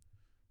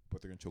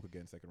 but they're gonna choke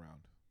again second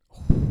round.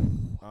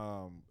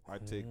 I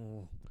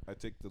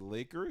take the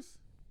Lakers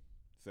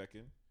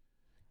second,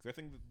 because I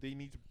think that they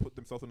need to put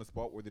themselves in a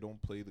spot where they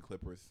don't play the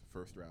Clippers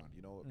first round.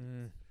 You know,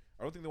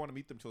 I don't think they want to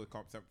meet them till the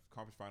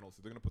conference finals,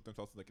 so they're gonna put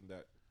themselves like in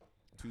that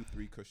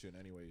 2-3 cushion,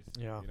 anyways.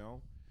 Yeah. You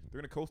know,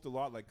 they're gonna coast a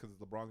lot, like because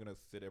LeBron's gonna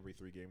sit every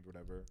 3 games,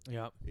 whatever.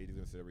 Yeah. AD's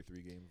gonna sit every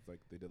 3 games, like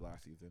they did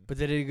last season. But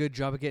they did a good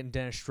job of getting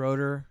Dennis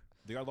Schroeder.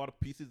 They got a lot of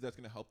pieces that's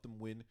gonna help them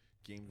win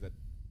games that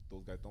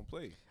those guys don't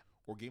play,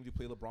 or games you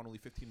play LeBron only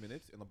 15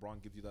 minutes and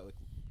LeBron gives you that like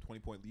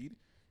 20-point lead.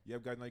 You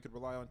have guys now you could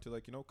rely on to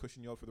like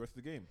cushion you out for the rest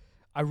of the game.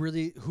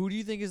 Who do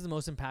you think is the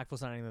most impactful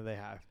signing that they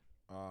have?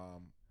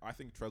 I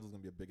think Trezor's gonna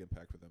be a big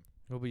impact for them.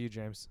 What about you,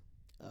 James?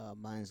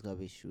 Mine's gonna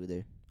be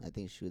Schroeder. I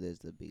think Schroeder is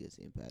the biggest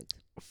impact.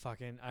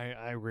 Fucking,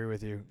 I agree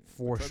with you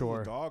for Trezor's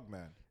sure, a dog,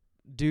 man.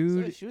 So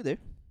dude. is Schroeder.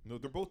 No,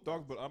 they're both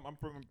dogs, but I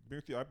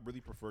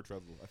really prefer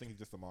Trezor. I think he's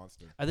just a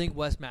monster. I think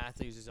Wes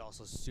Matthews is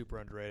also super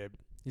underrated.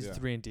 He's Yeah. a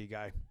 3-and-D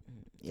guy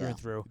through Yeah. and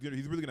through.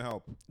 He's really gonna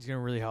help. He's gonna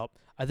really help.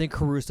 I think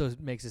Caruso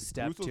makes a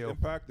step Russo's too.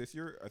 impact this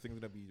year, I think, is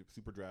gonna be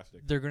super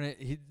drastic. They're gonna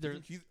He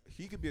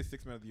could be a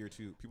 6 man of the year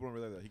too. People don't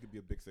realize that he could be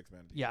a big 6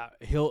 man of the year.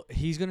 yeah,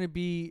 he's gonna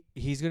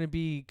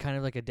be kind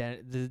of like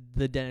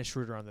the Dennis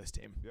Schroeder on this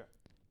team. Yeah.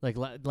 Like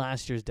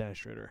last year's Dennis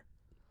Schroeder.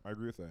 I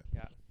agree with that.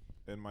 Yeah.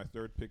 And my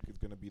third pick is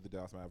gonna be the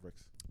Dallas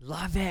Mavericks.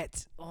 Love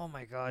it. Oh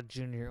my God,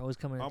 Junior, always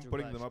coming. I'm through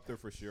putting clutch. them up there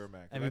for sure,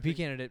 man. 'Cause MVP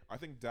candidate. I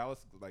think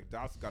Dallas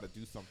got to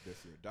do something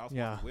this year. Dallas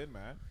Yeah. wants to win,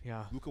 man.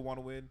 Yeah. Luka want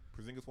to win.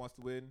 Porzingis wants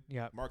to win.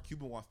 Yeah. Mark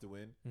Cuban wants to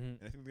win. Mhm.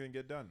 And I think they're gonna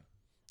get done.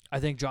 I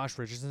think Josh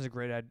Richardson's a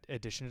great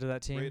addition to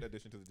that team. Great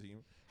addition to the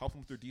team. Help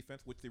them with their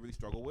defense, which they really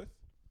struggle with.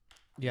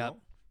 Yeah.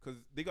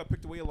 Because they got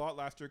picked away a lot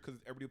last year because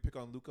everybody would pick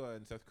on Luka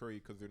and Seth Curry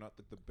because they're not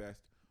the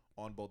best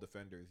on-ball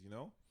defenders. You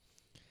know.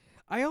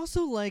 I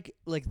also like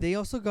they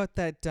also got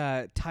that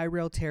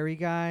Tyrell Terry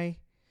guy,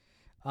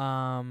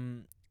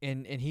 and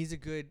he's a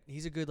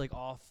good like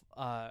off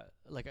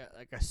like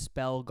a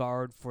spell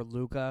guard for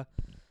Luka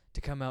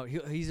to come out.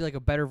 He's like a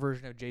better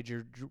version of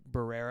JJ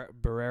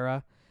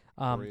Barrera.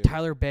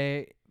 Tyler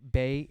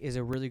Bay is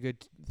a really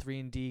good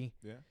 3-and-D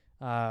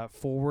Yeah.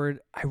 forward.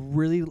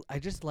 I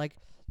just like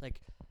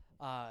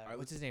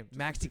what's his name,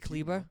 Maxi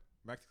Kleber.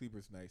 Maxi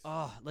Kleber's nice.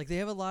 Oh, like they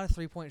have a lot of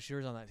 3-point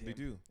shooters on that team. They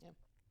do. Yep.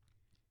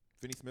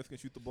 Finney Smith can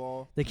shoot the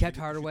ball. They kept Porzingis can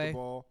shoot Hardaway. the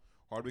ball.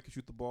 Hardaway can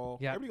shoot the ball.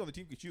 Yeah. Everybody on the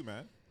team can shoot,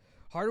 man.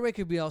 Hardaway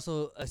could be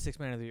also a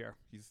 6-man of the year.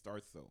 He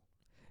starts though.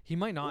 He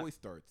might not. Always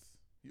starts.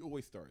 He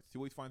always starts. He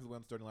always finds his way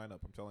on the starting lineup.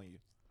 I'm telling you.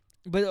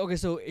 But okay,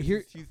 so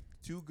here, He's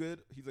too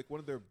good. He's like one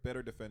of their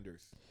better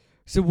defenders.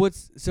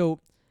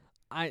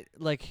 I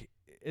like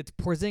it's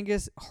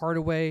Porzingis,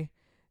 Hardaway,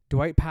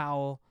 Dwight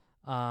Powell,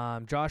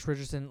 Josh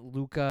Richardson,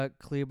 Luka,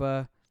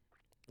 Kleba.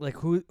 Like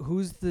who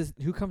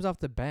comes off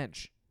the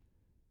bench?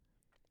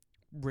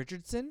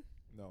 Richardson?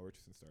 No,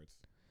 Richardson starts.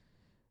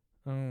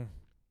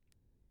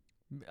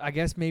 I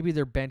guess maybe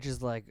their bench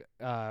is like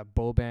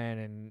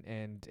Boban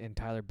and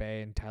Tyler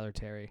Bay and Tyler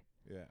Terry.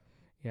 Yeah.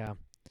 Yeah.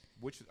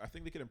 Which I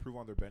think they could improve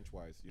on their bench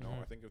wise. You know,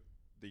 Mhm. I think if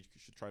they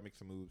should try to make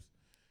some moves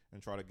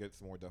and try to get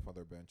some more depth on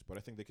their bench. But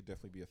I think they could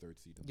definitely be a third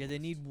seed. in the Yeah, they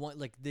West. need one.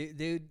 Like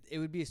they it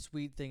would be a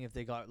sweet thing if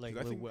they got like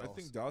 'Cause Lou I Wills.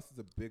 think Dallas is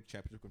a big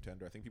championship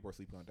contender. I think people are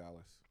sleeping on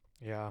Dallas.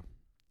 Yeah.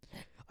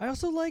 I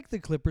also like the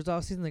Clippers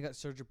offseason. They got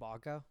Serge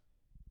Ibaka.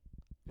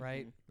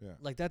 Right? Yeah.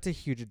 Like that's a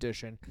huge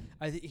addition.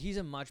 I think he's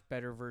a much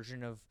better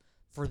version of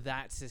for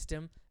that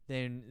system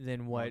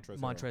than what Montrezl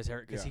Montrezl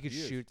Harrell because Yeah, he could he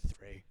is. shoot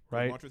 3,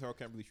 right? Montrezl Harrell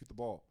can't really shoot the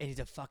ball. And he's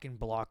a fucking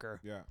blocker.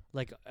 Yeah.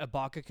 Like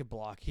Ibaka could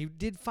block. He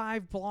did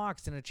 5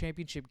 blocks in a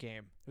championship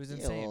game. It was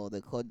insane. Well,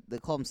 they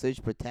call him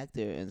Surge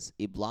Protector and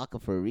he blocker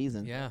for a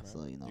reason. Yeah.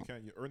 So you know.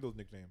 You earn those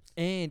nicknames.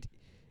 And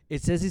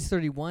it says he's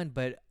 31,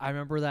 but I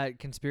remember that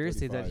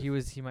conspiracy that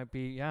 35. he might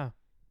be might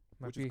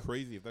Which be is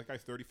crazy. If that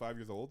guy's 35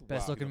 years old,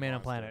 best wow, looking he's a man on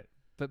monster. planet.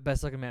 But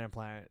best looking man on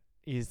planet.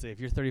 Easily. If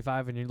you're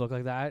 35 and you look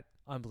like that,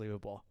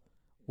 unbelievable.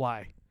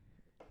 Why?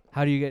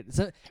 How do you get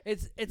so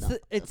it's No,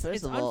 it's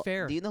first of all,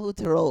 unfair. do you know who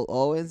Terrell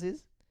Owens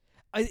is?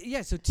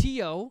 Yeah, so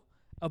T.O.,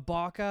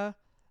 Ibaka,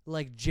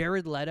 like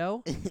Jared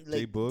Leto, like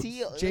J-Bugs?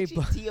 T.O.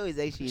 J-Bugs. T.O. is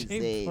actually Jay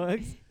insane.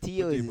 Bugs.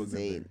 T.O. Put is J-Bugs in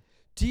there. insane.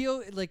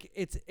 Tio, like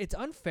it's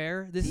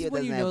unfair. This Tio is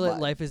when you doesn't know have that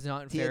fat. life is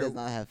not Tio fair. does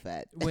not have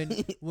fat.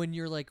 When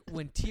you're like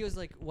when Tio's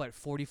like what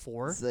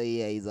 44, So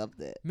yeah, he's up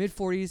there. mid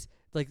 40s,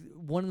 like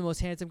one of the most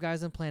handsome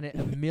guys on the planet,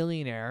 a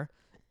millionaire,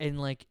 and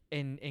like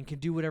and can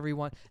do whatever he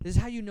wants. This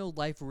is how you know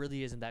life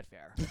really isn't that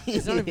fair.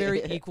 It's not a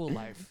very equal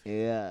life.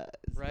 Yeah,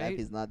 Right? life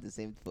is not the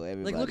same for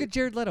everybody. Like look at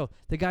Jared Leto.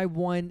 The guy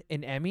won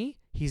an Emmy.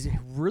 He's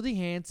really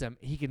handsome.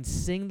 He can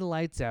sing the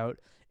lights out,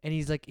 and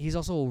he's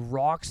also a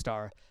rock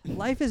star.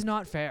 Life is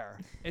not fair.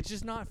 It's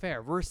just not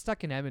fair. We're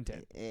stuck in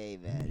Edmonton. Hey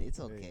man, it's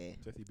Hey, okay.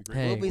 Jesse, be Hey.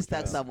 great. We'll be Hey.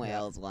 stuck Yeah. somewhere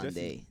else one Jesse.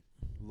 day.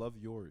 Love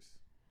yours.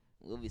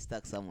 We'll be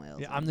stuck somewhere else.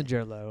 Yeah, one I'm the day.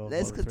 Jared Leto. of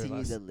Let's all the three of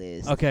continue us. the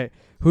list. Okay,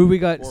 who we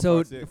got? 4, So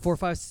 5, 6. 4,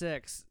 5,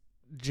 6.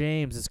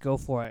 James, let's go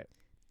for it.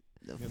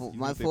 The He's fo- gonna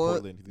my say four.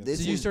 Portland. He's gonna This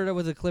So say you is started out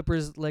with the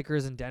Clippers,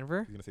 Lakers, and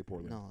Denver. He's gonna say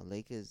Portland. no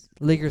Lakers.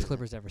 Lakers,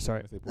 Clippers, Denver.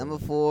 Sorry. He's gonna say Number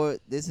Portland.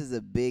 4. This is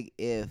a big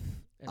if.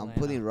 I'm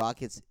putting Atlanta.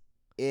 Rockets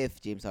if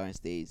James Harden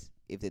stays.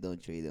 If they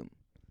don't trade him.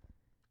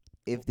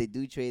 If they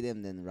do trade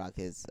him, then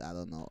Rockets. I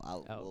don't know.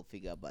 We'll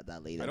figure about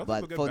that later. I don't But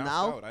think for they'll get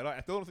now, bounced out.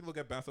 I still don't think they'll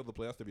get bounced out of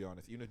the playoffs. To be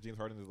honest, even if James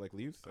Harden is like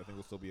leaves, I think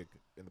we'll still be in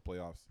the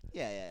playoffs.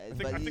 yeah. I think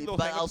they'll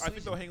but hang I'll on, I think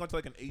switch they'll hang on to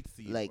like an 8th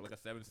seed, Like- or like a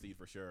 7th seed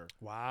for sure.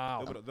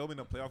 Wow. They'll be in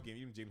a playoff game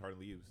even if James Harden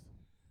leaves.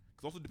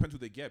 Because also depends who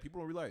they get.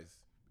 People don't realize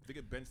if they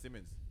get Ben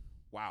Simmons,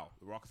 wow,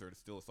 the Rockets are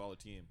still a solid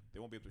team. They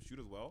won't be able to shoot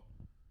as well,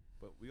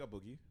 but we got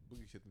Boogie.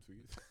 Boogie shit them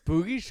threes.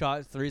 Boogie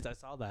shot threes. I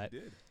saw that. He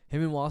did.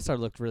 Him and Wallstar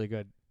looked really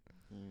good.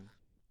 Mm.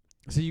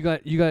 So you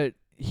got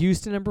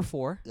Houston number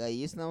 4. I got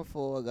Houston number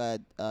 4. I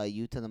got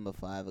Utah number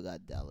 5. I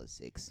got Dallas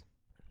 6.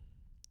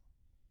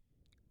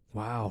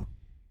 Wow.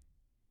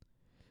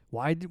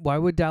 Why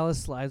would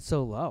Dallas slide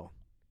so low?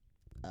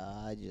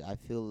 I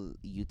feel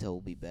Utah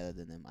will be better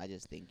than them. I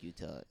just think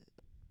Utah,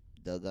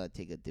 they're gonna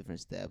take a different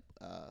step.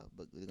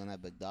 But they're gonna have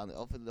Bogdanovic.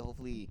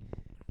 Hopefully,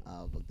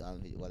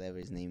 Bogdanovic, whatever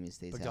his name is,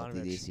 stays healthy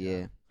Bogdanovic, this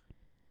year.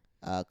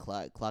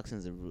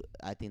 Clarkson's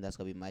I think that's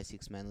gonna be my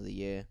 6th man of the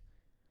year.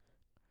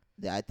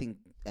 I think,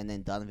 and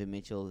then Donovan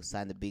Mitchell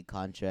signed a big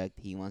contract.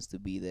 He wants to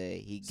be there.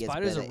 He gets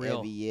Spider's a better real-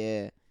 every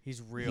year.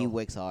 He's real. He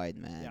works hard,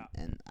 man. Yeah.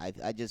 And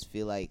I just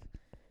feel like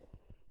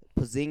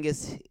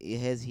Porzingis he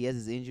has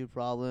his injury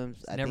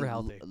problems. I never think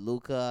healthy.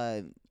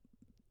 Luka,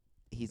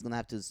 he's gonna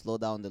have to slow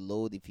down the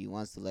load if he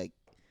wants to like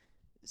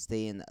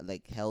stay in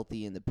like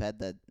healthy in the pet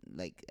that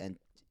like and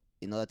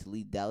in order to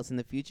lead Dallas in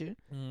the future.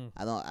 Mm.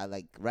 I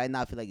like right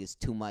now I feel like it's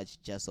too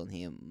much just on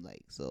him.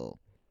 Like so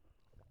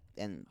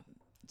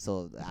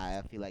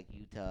I feel like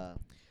Utah.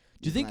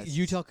 Do you think gonna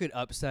Utah could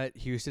upset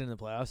Houston in the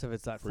playoffs if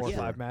it's that For 4 or sure.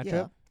 5 matchup?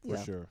 Yeah, For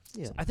yeah, sure.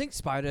 yeah. I think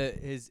Spider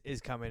is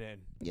coming in.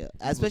 Yeah,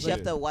 especially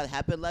legit. after what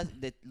happened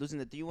losing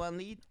the 3-1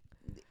 lead.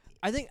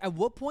 I think at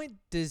what point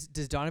does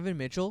Donovan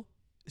Mitchell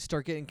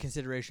start getting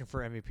consideration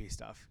for MVP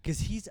stuff? Because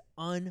he's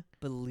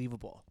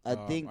unbelievable. I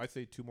think I'd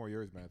say 2 more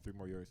years, man. 3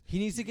 more years. He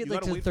needs to get You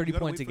like gotta to wait 30 you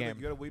gotta points a wait for game.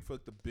 you gotta wait for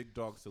like, the big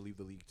dogs to leave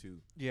the league too.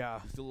 Yeah.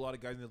 There's still a lot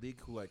of guys in the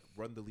league who like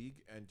run the league,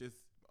 and just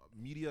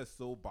media is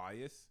so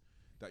biased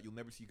that you'll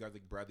never see guys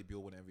like Bradley Beal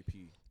win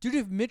MVP. Dude,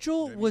 if Mitchell You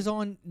know what I was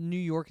on New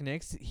York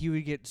Knicks, he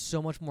would get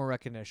so much more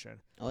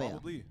recognition. oh yeah.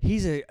 Probably.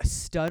 He's a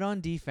stud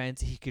on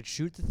defense. He could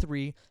shoot the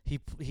 3.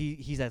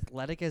 He's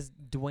athletic as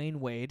Dwayne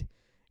Wade.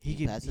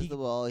 He passes the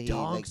ball. He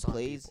like dunks on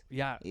plays. people.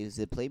 Yeah. He's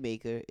a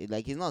playmaker.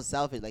 Like he's not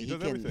selfish. Like He he, does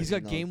can. everything. He's you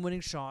got know,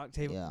 game-winning shot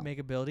Yeah. make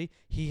ability.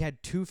 He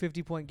had 2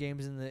 50-point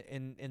games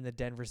in the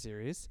Denver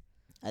series,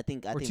 I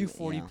think. or 2 yeah.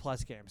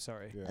 40-plus games.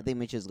 Sorry, Yeah. I think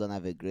Mitchell's gonna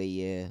have a great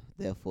year.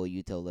 Therefore,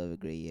 Utah will have a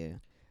great year.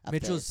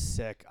 Mitchell's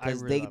sick. I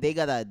because really love they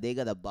him.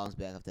 gotta bounce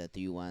back after a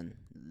 3-1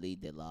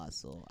 lead they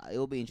lost. So it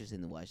will be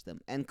interesting to watch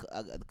them. And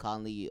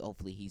Conley,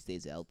 hopefully he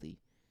stays healthy.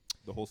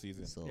 The whole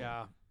season. So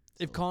Yeah.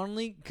 If so-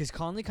 Conley, because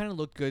Conley kind of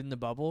looked good in the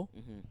bubble.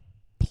 Mhm.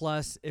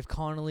 Plus, if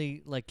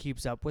Connolly like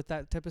keeps up with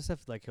that type of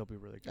stuff, like he'll be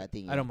really good. I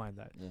think. I don't mind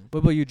that. Yeah. What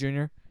about you,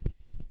 Junior?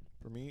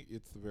 For me,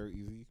 it's very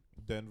easy.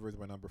 Denver is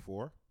my number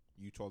 4.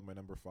 Utah is my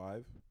number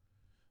 5.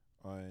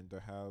 And I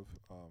have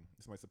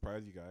this might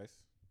surprise you guys.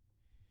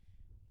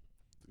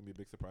 It's gonna be a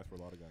big surprise for a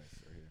lot of guys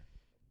right here.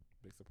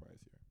 Big surprise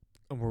here.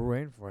 And we're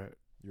waiting for it.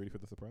 You ready for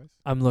the surprise?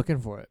 I'm looking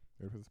for it.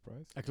 You ready for the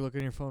surprise? I could look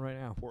at your phone right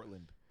now.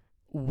 Portland.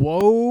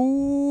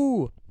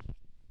 Whoa!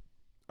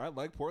 I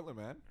like Portland,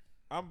 man.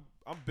 I'm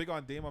big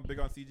on Dame. I'm big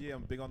on CJ.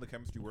 I'm big on the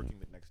chemistry working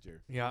next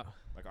year. Yeah.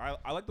 Like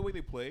I like the way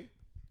they play.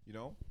 You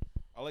know,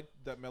 I like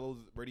that Melo's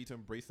ready to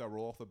embrace that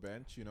role off the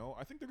bench. You know,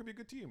 I think they're gonna be a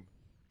good team.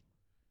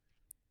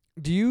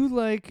 Do you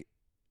like?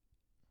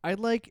 I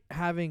like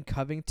having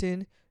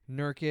Covington,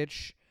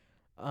 Nurkic,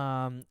 Zach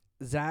And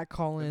that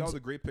Collins, was a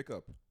great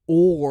pickup.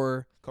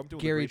 or Covington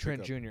was a Gary great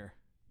Trent pickup. Jr.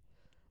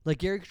 Like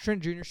Gary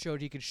Trent Jr.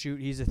 showed he could shoot.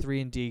 He's a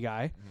 3-and-D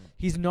guy. Mhm.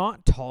 He's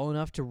not tall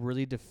enough to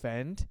really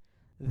defend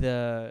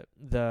the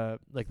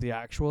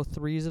actual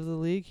threes of the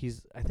league.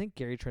 I think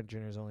Gary Trent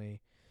Jr. is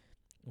only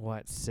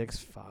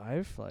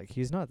 6'5"? Like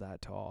he's not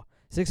that tall.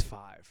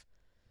 6'5".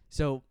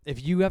 So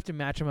if you have to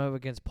match him up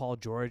against Paul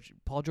George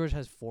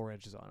has 4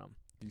 inches on him.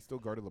 He still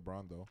guarded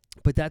LeBron though.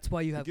 But that's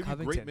why you He'll have give you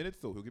great Covington. minutes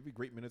though. He'll give you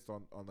great minutes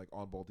on like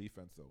on ball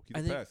defense though. He's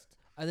I the think- best.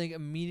 I think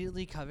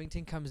immediately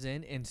Covington comes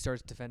in and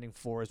starts defending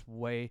fours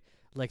way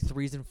like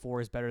 3s and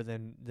 4s better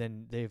than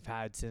they've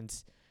had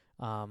since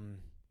I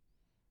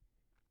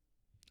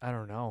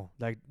don't know.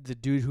 Like the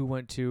dude who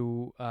went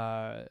to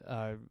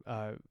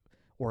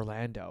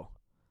Orlando.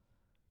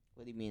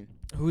 What do you mean?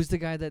 Who's the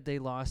guy that they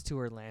lost to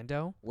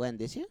Orlando? When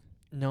this year?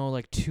 No,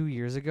 like 2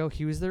 years ago.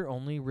 He was their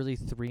only really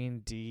 3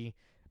 and D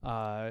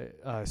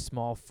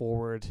small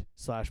forward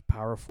 /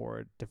 power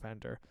forward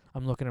defender.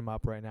 I'm looking him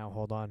up right now.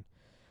 Hold on.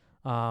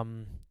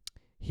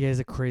 He has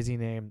a crazy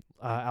name,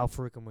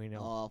 Al-Farouq Amino.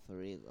 Oh, for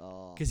real.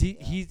 Oh. Because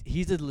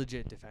he's a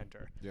legit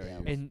defender. Yeah. Yeah.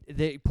 He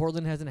is. And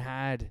Portland hasn't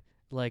had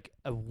like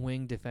a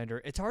wing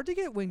defender. It's hard to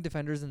get wing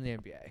defenders in the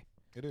NBA.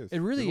 It is. It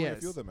really There's only is. a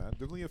few of them, man.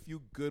 There's only a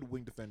few good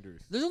wing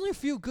defenders. There's only a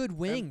few good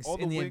wings all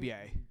the in the wing-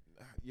 NBA.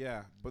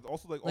 Yeah, but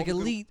also like Like all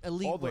the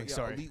elite all the, wings. yeah,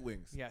 Sorry. elite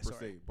wings. Yeah, per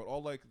sorry. se. But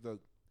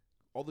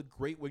all the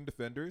great wing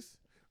defenders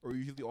are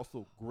usually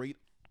also great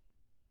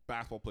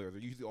basketball players.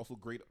 They're usually also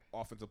great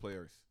offensive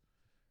players.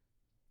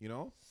 You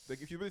know,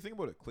 like if you really think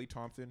about it, Klay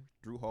Thompson,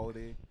 Drew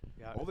Holiday,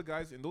 Yeah. all the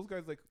guys, and those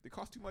guys like they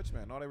cost too much,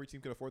 man. Not every team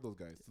can afford those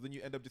guys. So then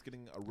you end up just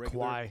getting a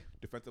regular Kawhi.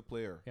 defensive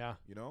player. Yeah.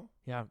 You know,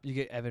 Yeah. You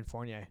get Evan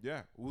Fournier.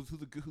 yeah, who's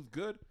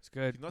good. It's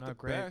good. He's not, the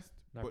great. best,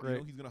 Not but great. you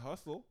know he's gonna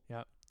hustle.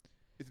 Yeah.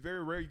 It's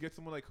very rare you get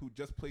someone like who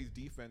just plays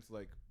defense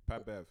like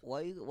Pat Bev.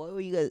 Why were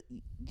you guys?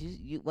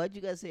 Why'd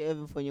you guys say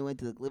Evan Fournier went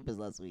to the Clippers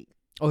last week?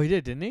 Oh, he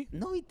did, didn't he?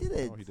 No, he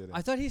didn't. No, he didn't.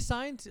 I thought he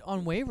signed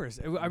on waivers.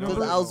 I No, Because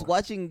remember. I was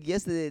watching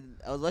yesterday.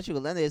 I was watching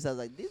Orlando. So I was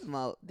like,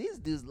 these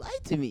dudes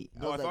lied to me.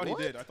 No, I was thought like, he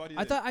what? did. I thought he I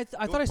did. thought I It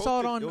thought I was saw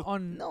it posted.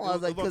 on. No, It I was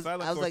was like, on 'cause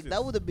silent I was like, that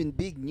sources. would have been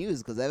big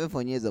news because Evan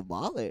Fournier is a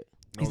baller.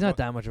 No, He's it not was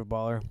that much of a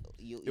baller.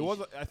 It was.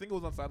 I think it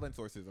was on sideline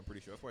sources. I'm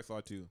pretty sure. That's why I saw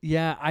it too.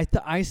 Yeah,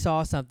 I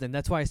saw something.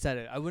 That's why I said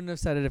it. I wouldn't have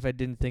said it if I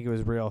didn't think it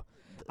was real.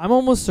 I'm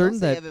almost certain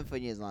Don't say that. Evan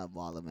Fournier is not a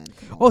baller, man.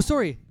 Come Oh, on.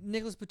 sorry,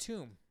 Nicholas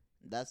Batum.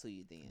 That's who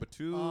you think. But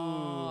two.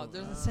 Oh,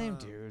 they're the same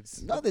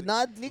dudes. No, they're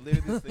not. Literally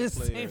the The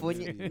same same player.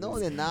 Fournier- Literally no, the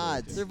they're same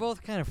not. player. They're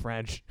both kind of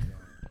French.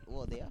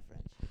 Well, they are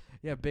French,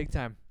 Yeah, big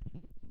time.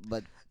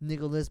 but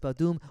Nicholas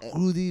Batum,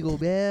 Rudy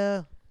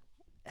Gobert,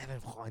 Evan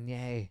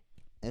Fournier.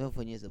 Evan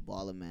Fournier is a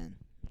baller, man.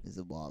 He's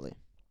a baller.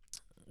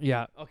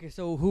 Yeah. Okay,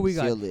 so who we It's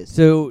got? your list.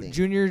 So Think.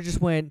 Junior just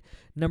went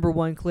number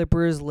 1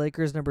 Clippers,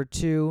 Lakers number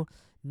 2,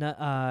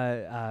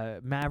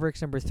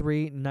 Mavericks number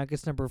 3,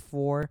 Nuggets number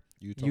 4,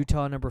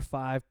 Utah number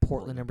 5,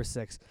 Portland number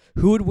 6.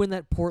 Who would win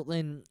that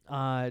Portland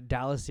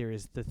Dallas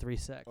series? The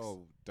 3-6.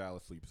 Oh,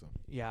 Dallas sweeps them.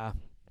 Yeah,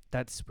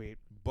 that's sweet.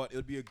 But it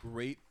would be a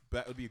great.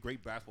 It would be a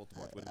great basketball to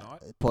watch, would it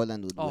not?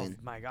 Portland would Oh win.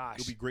 my It gosh,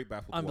 would be great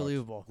basketball.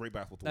 unbelievable. To watch. Great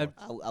basketball to That'd-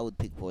 watch. I would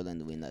pick Portland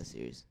to win that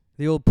series.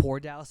 The old poor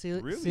Dallas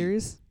Really?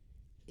 series.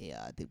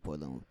 Yeah, I think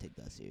Portland will take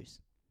that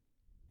series.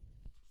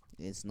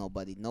 It's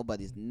nobody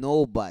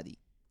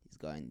is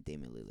guarding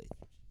Damian Lillard.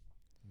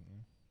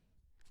 Mhm.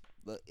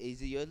 But is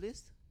it your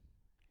list?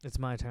 It's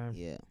my time.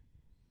 Yeah.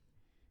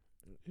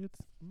 It's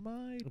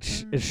my.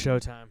 It's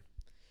showtime.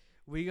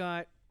 We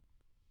got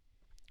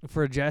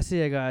for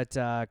Jesse. I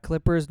got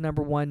Clippers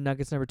number 1,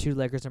 Nuggets number 2,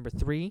 Lakers number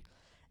 3,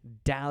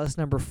 Dallas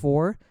number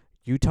 4,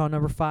 Utah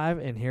number 5,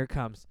 and here it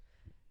comes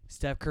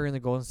Steph Curry and the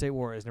Golden State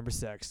Warriors number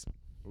 6.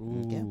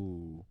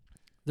 Ooh,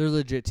 They're a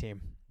legit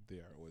team. they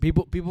are. Always.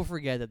 People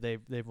forget that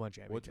they've won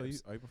What tell you?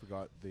 championships. I even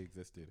forgot they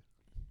existed.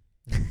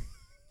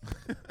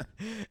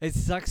 It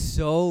sucks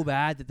so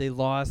bad that they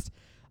lost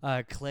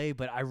Clay,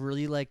 but I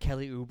really like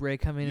Kelly Oubre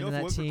coming You know, into if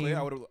it that was for team. Clay,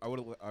 I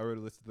would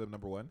have listed them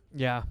number 1.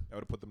 Yeah, I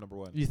would have put them number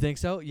 1. you think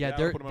so? Yeah, I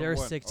they're would've put them they're a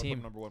number 1. sick I would've put team.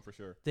 them number 1 for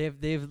sure. They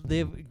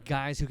have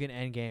guys who can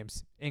end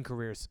games in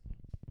careers.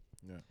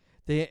 Yeah.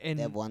 They and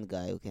They have one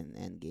guy who can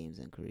end games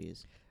and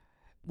careers.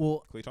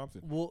 well, Klay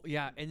Thompson.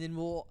 yeah, and then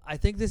I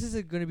think this is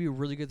going to be a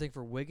really good thing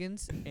for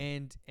Wiggins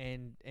and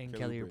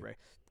Kelly Oubre. Oubre.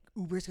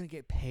 Oubre's going to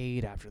get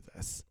paid after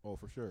this. Oh,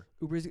 for sure.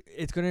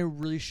 It's going to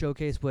really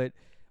showcase what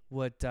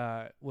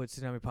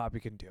Tsunami Poppy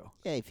can do.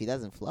 Yeah, if he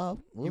doesn't flop,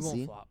 we'll He won't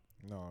see. flop.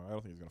 No, I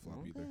don't think he's gonna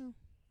flop either. Okay.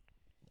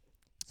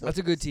 So That's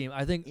a good team.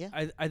 I think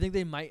Yeah. I think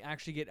they might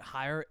actually get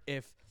higher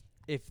if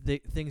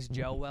things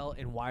gel well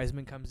and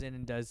Wiseman comes in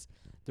and does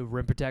the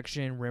rim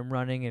protection, rim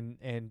running, and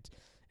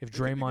if It's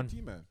a good Draymond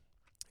team, man.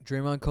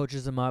 Draymond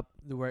coaches them up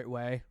the right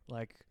way,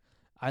 like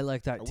I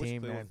like that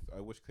team, man. I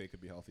wish Clay could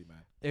be healthy,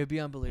 man. It would be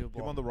unbelievable.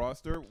 Him on the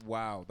roster,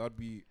 wow, that'd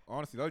be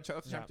honestly that's a Yeah.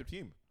 championship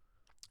team.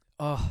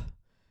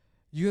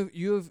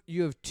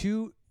 You have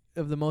 2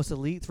 of the most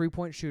elite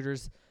 3-point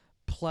shooters,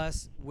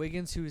 plus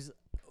Wiggins, who's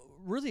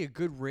really a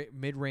good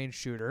mid-range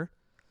shooter.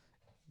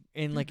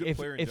 And He's like a good if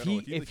player in if general.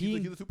 he if he's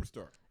he a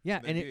superstar. yeah,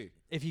 in the and NBA.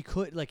 if he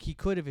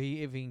could if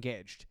he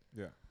engaged.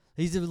 Yeah.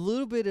 He's a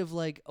little bit of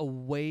like a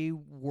way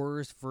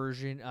worse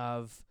version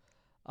of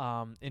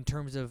in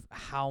terms of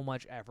how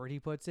much effort he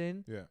puts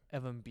in Yeah.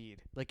 of Embiid.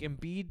 Like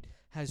Embiid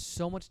has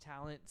so much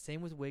talent,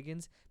 same with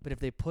Wiggins, but if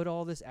they put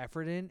all this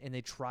effort in and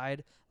they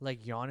tried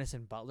like Giannis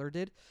and Butler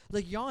did,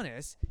 like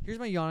Giannis, here's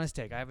my Giannis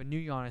take. I have a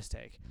new Giannis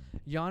take.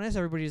 Giannis,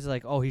 everybody's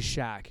like, oh, he's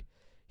Shaq.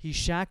 He's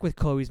Shaq with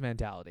Kobe's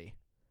mentality.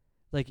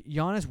 like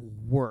Giannis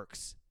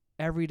works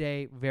every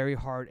day very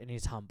hard and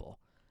he's humble.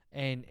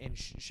 And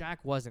Shaq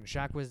wasn't.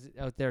 Shaq was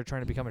out there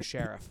trying to become a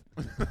sheriff.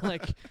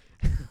 like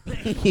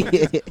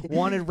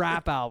wanted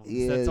rap albums.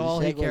 Yeah, That's all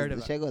he Shaq cared was,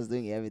 about. Shaq was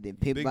doing everything.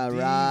 Pimp Big My Diesel,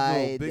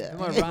 Ride. Big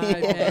Come on, Diesel,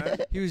 ride, man. man.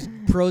 He was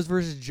pros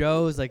versus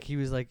Joes. He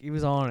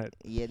was on it.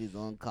 He had his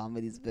own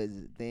comedy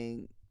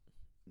thing.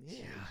 Yeah.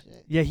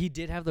 Shaq. Yeah, he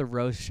did have the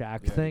roast Shaq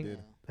Yeah, he thing. did.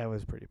 That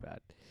was pretty bad.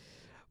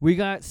 We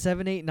got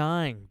 7, 8,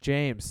 9.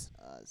 James.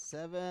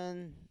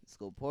 7. Let's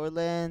go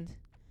Portland.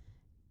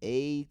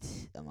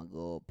 8. I'm gonna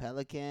go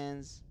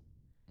Pelicans.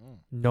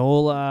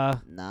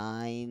 Nola.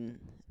 9.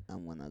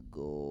 I'm gonna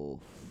go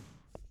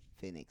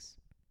Phoenix.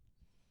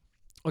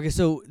 Okay,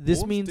 so this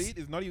Golden means State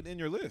is not even in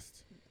your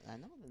list. I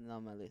know it's not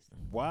on my list.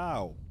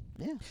 Wow.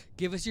 Yeah.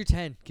 give us your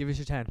 10. Give us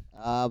your 10.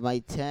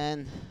 My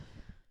 10.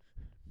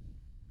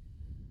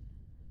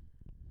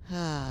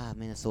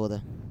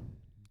 Minnesota.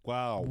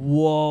 Wow.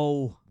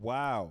 Whoa.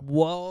 Wow.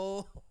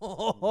 Whoa.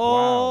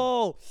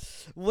 Wow.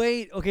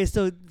 Wait, okay,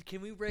 so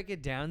can we break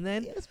it down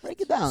then? Yeah, let's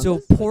break it down. So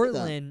Let's break it down.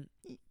 Portland,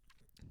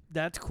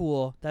 that's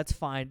cool. That's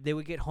fine. They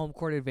would get home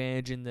court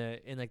advantage in the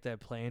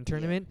play-in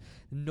tournament.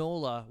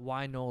 Nola,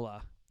 why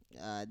Nola?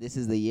 This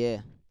is the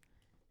year.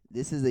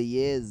 This is the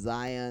year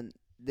Zion.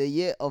 The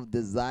year of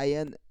the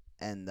Zion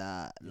and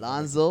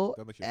Lonzo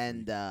that makes you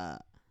and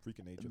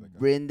Freaking nature, that guy.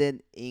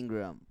 Brendan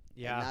Ingram.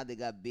 Yeah. And now they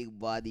got big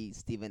body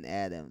Steven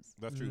Adams.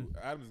 That's true.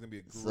 Adams is gonna be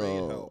a great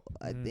So help.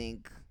 I Mhm.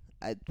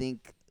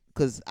 think,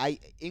 because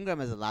Ingram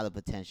has a lot of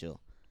potential.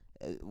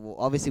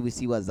 Obviously, we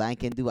see what Zion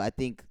can do. I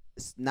think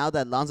now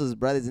that Lonzo's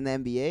brother's in the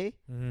NBA,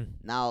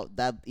 now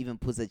that even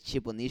puts a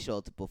chip on his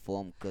shoulder to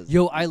perform. Cause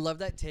Yo, I love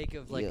that take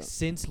of Yeah.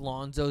 since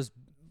Lonzo's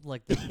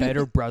the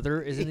better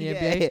brother is in the Yeah,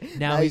 NBA,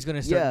 now like, he's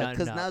gonna start yeah, nutting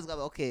because up. now it's got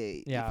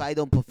okay. Yeah. If I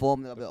don't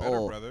perform, they'll The be, better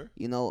oh, brother,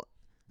 you know.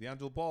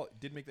 D'Angelo Ball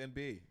did make the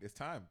NBA. It's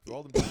time for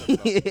all them to do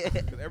that stuff.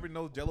 Because everyone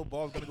knows Jello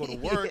Ball is gonna go to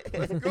work.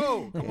 Let's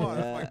go. Come on,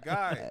 that's my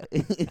guy.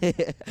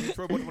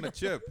 Detroit boys want a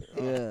chip.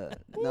 Yeah.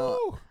 No,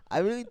 Woo. I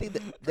really think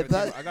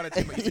that I gotta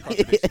change my Eastern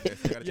Conference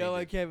prediction. Yo,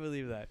 I can't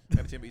believe that.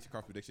 Gotta change my Eastern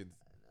Conference predictions.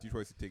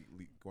 Detroit's to take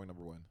going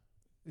number 1.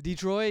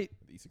 Detroit.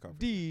 The Eastern Conference.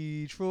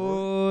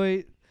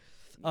 Detroit.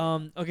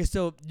 Okay,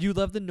 so you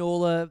love the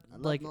Nola, I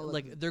love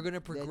Nola. they're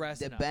gonna progress.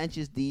 The enough. bench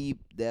is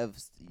deep. They have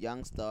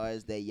young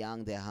stars. They're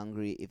young. They're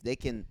hungry. If they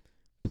can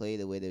play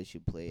the way they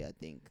should play, I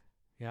think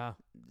Yeah,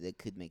 they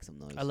could make some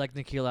noise. I like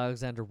Nikhil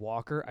Alexander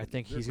Walker. I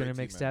think They're a he's gonna great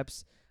make team, man.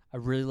 steps. I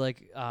really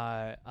like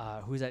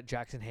who's that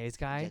Jackson Hayes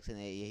guy? Jackson.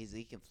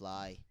 He can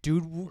fly.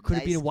 Dude could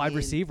have been a wide Light-skinned-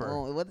 receiver.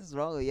 Oh, what is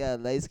wrong? Yeah,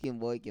 light skinned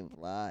boy can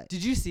fly.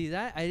 Did you see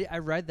that? I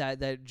read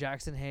that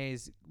Jackson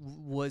Hayes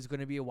was going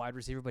to be a wide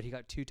receiver, but he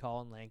got too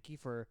tall and lanky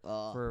for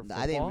I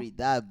football? didn't read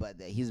that, but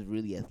he's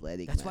really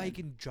athletic. That's why he man.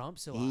 can jump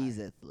so He's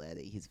high.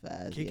 athletic. He's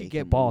fast. He yeah, could he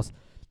get move. balls.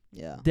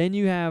 Yeah. Then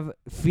you have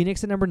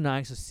Phoenix at number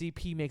 9, so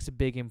CP makes a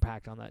big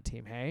impact on that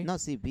team. Hey, Not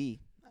CP.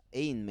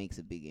 Aiden makes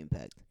a big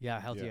impact. yeah,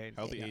 healthy Yeah, Aiden.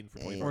 healthy Yeah, Aiden for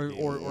yeah, 25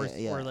 Or-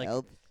 games. or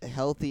like-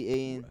 healthy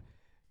Aiden.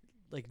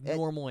 like Eh,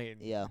 normal Aiden.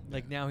 Yeah.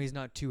 Like now he's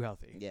not too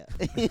healthy. Yeah.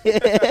 yeah.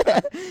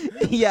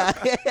 Yeah,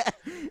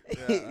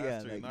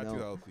 that's true. like Not no, too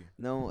healthy.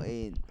 no,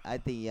 Aiden. I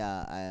think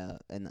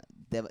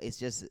it's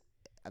just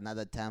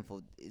another time for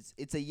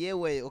it's a year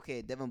where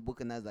Devin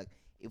Booker now is like,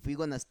 if we're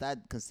gonna start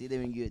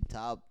considering you a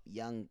top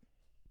young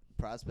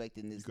prospect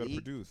in You this gotta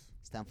league, produce.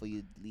 it's time for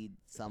you to lead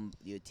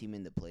your team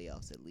in the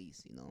playoffs at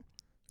least, you know.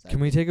 So I Can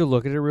we think- take a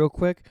look at it real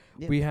quick?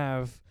 Yeah. We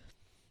have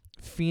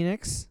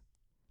Phoenix,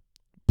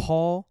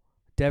 Paul,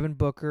 Devin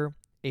Booker,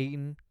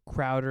 Ayton,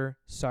 Crowder,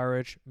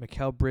 Saric,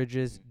 Mikal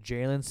Bridges,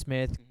 Jalen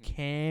Smith, Mhm.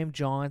 Cam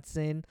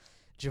Johnson,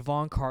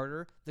 Javon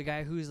Carter, the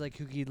guy who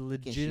could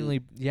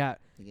legitimately He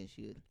can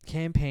shoot. I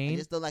campaign.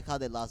 just don't like how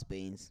they lost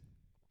Baines.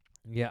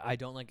 Yeah, I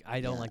don't like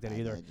that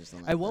either. I just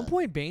don't like At one that.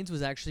 point, Baines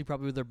was actually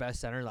probably their best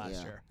center last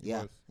yeah, year.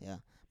 Yeah, was. yeah. Like,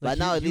 But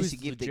now at he least was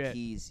you give the legit.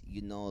 keys.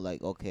 You know,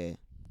 like okay,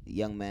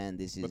 young man,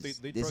 this is But they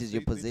this trust- is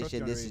your they trust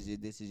position. This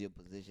January. is your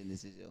position.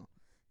 This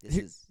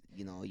Here- is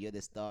you're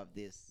the star of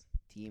this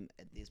team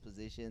at this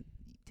position.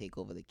 You take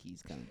over the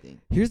keys, kind of thing.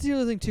 Here's the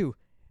other thing too.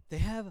 They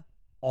have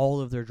all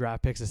of their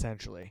draft picks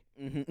essentially.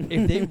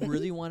 If they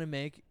really want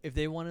to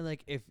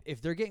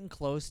if they're getting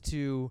close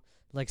to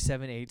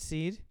 7-8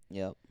 seed,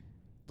 Yep.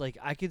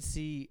 I could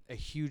see a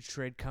huge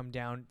trade come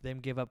down,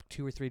 them give up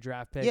 2 or 3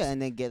 draft picks, Yeah, and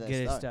then get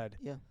get a a star. stud,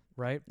 Yeah,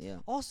 right? yeah.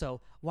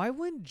 Also, why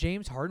wouldn't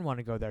James Harden want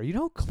to go there? You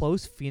know how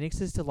close Phoenix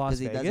is to Las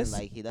Because Vegas?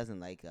 he doesn't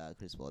like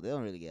Chris Paul. They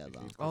don't really get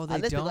along. Oh, they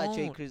Unless don't. they gotta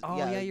trade Chris. Oh,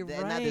 yeah, you're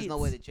Now there's no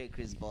right. way to trade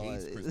Chris Paul.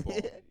 Hates Chris Paul.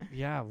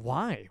 Yeah,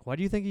 why? Why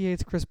do you think he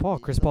hates Chris Paul?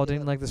 Chris You know, Paul they're-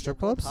 didn't like the strip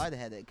they're both clubs?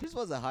 hard-headed. Chris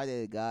Paul's a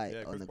hard-headed guy Yeah,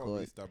 on Chris the Paul's court.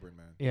 really stubborn,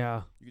 man.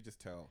 Yeah, You could just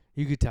tell.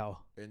 you could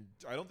tell. And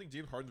I don't think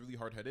James Harden's really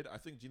hard-headed. I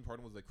think James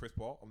Harden was like Chris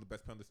Paul. I'm the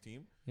best player on this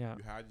team. Yeah,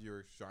 You had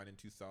your shine in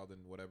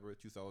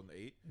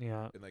 2008,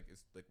 yeah, and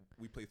it's like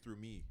we play through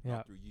me, Yeah.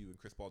 not through you. And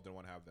Chris Paul didn't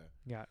want to have that.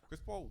 yeah. Chris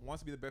Paul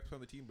wants to be the best player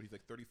on the team, but he's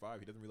like 35.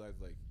 He doesn't realize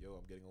yo,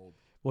 I'm getting old.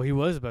 Well, he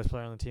was the best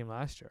player on the team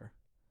last year.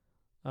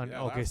 On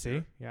Yeah, last OKC,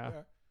 year. yeah.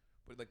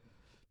 But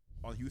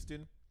on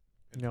Houston,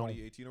 in No,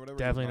 2018 or whatever.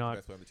 definitely he was not. the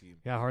best player on the team.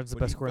 Yeah, Harden's the But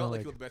best he scorer in felt the like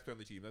he league. was the best player on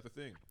the team. That's the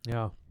thing.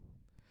 Yeah.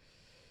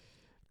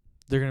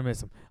 They're gonna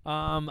miss him.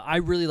 I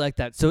really like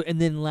that. So,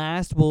 and then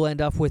last, we'll end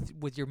up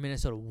with your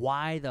Minnesota.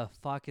 Why the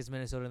fuck is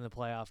Minnesota in the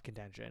playoff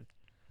contention?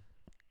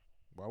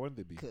 Why wouldn't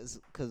they be? Because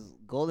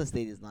Golden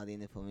State is not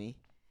in it for me.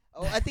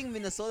 Oh, I think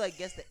Minnesota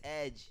gets the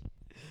edge,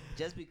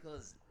 just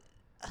because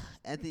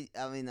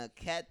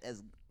Cat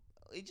has.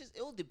 It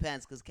all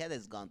depends because Cat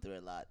has gone through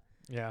a lot.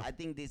 Yeah. I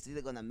think this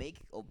either gonna make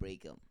or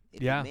break him.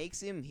 If Yeah. he makes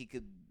him, he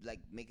could like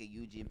make a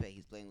huge impact.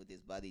 He's playing with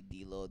his buddy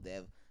D'Lo,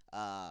 Dev. They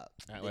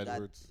got-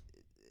 Edwards.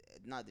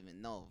 Not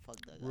even fuck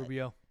that guy.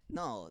 Rubio.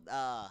 No,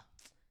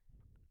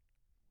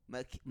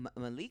 Malik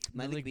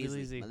Malik Beasley.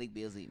 Beasley. Malik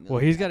Beasley. Well,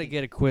 he's got I to think- get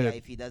Yeah, acquitted.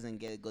 if he doesn't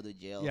go to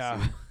jail.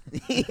 Yeah.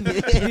 soon.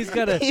 He's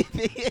gotta-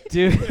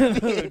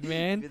 Dude,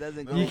 man, If he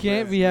doesn't go you to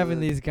can't jail be having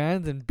soon, these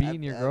guns and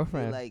beating your I feel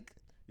girlfriend. like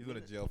He's going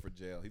to jail for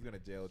jail. He's going to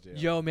jail.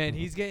 Yo, man,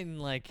 he's getting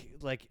like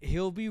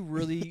he'll be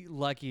really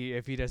lucky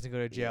if he doesn't go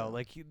to jail.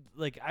 Yeah.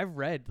 Like I've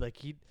read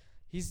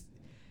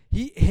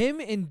him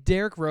and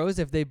Derrick Rose,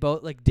 if they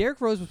both Derrick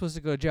Rose was supposed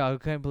to go to jail. I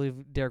couldn't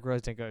believe Derrick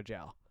Rose didn't go to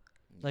jail.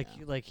 yeah.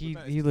 He Honestly,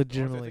 I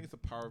legitimately. think it's the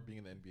power of being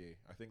in the NBA.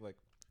 I think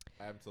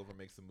Adam Silver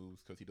makes the moves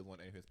because he doesn't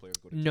want any of his players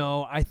to go to jail.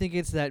 No, I think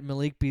it's that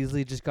Malik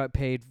Beasley just got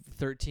paid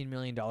 $13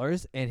 million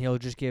and he'll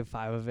just give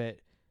 5 of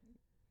it.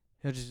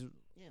 He'll just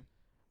Yeah.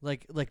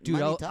 like dude,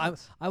 Money I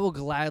talks. will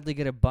gladly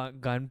get a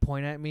gun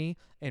point at me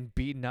and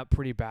beaten up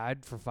pretty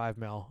bad for $5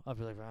 million. I'll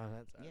be like,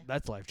 Yeah.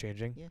 that's life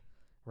changing. Yeah.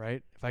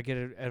 Right? If I get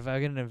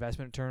an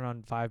investment return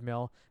on $5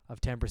 million of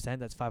 10%,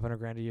 that's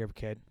 $500,000 a year,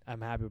 kid. I'm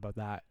happy about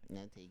that.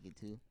 I'll take it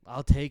too.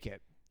 I'll take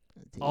it.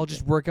 I'll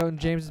just work out in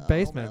James's I'll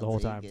basement the whole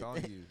take time. it. I'm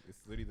telling you, it's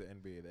literally the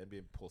NBA. The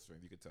NBA pull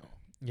strength. You could tell.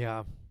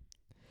 Yeah.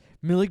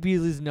 Malik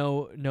Beasley's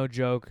no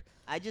joke.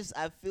 I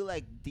feel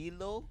like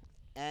D'Lo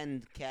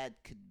and Cat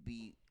could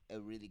be a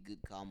really good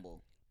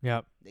combo.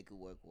 Yep. They could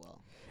work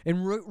well.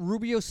 And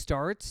Rubio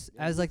starts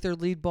as like their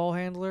lead ball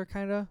handler,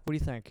 kind of. What do you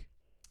think?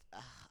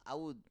 I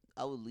would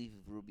leave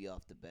Rubio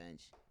off the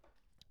bench.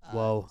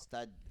 Whoa.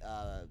 Start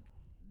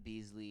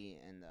Beasley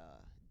and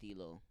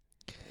D'Lo.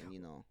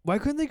 And, Why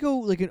couldn't they go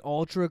like an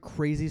ultra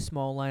crazy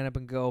small lineup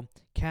and go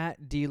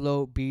Cat,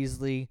 D'Lo,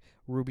 Beasley,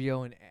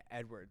 Rubio, and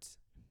Edwards?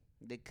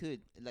 they could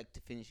like to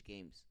finish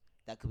games.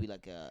 That could be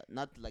like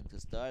not like to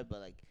start,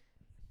 but like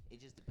it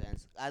just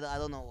depends. I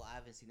don't know. I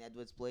haven't seen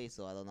Edwards play,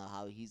 so I don't know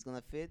how he's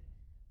gonna fit.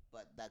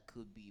 But that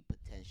could be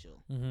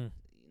potential. Mm-hmm.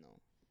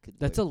 Could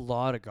That's a work.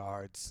 lot of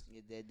guards.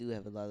 Yeah, they do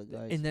have a lot of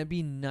guys. And that'd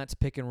be nuts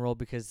pick and roll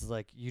because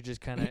like you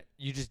just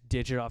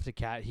ditch it off to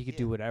Cat. He could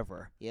do Yeah.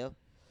 whatever. Yep.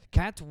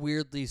 Cat's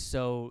weirdly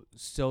so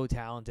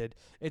talented.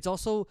 It's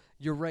also,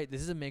 you're right, this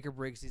is a make or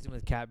break season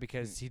with Cat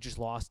because he just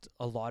lost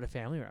a lot of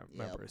family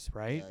members,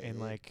 right? Yeah, and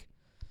yeah. like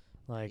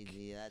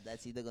Yeah,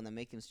 that's either gonna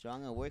make him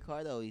strong and work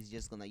hard, or he's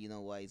just gonna, he's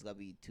gonna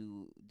be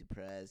too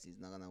depressed. He's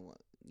not gonna,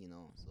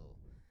 So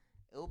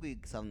it'll be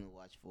something to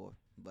watch for.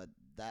 But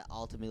that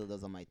ultimately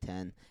those are my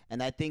 10,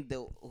 and I think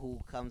who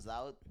comes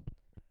out,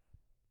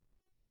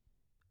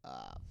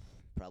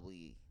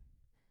 probably,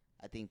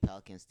 I think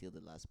Pelicans steal the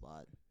last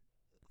spot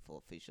for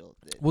official.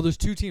 well, there's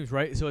 2 teams,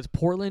 right? So it's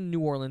Portland, New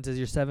Orleans as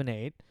your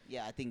 7-8.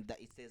 Yeah, I think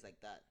that it stays like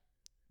that.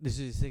 This is,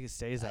 you think it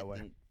stays that I way?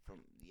 think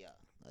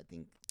I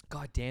think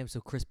God damn! So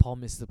Chris Paul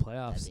misses the I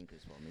playoffs. think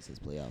Chris Paul misses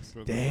playoffs.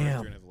 For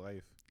Damn. in his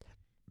life,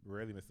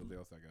 rarely missed the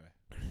playoffs. That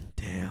guy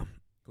Damn.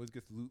 always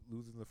gets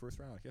loses in the first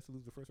round. He has to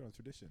lose the first round. It's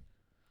tradition.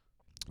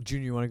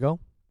 Junior, you want to go?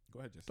 Go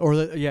ahead, Jesse. Or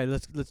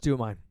let's do it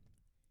mine.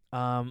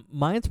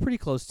 Mine's pretty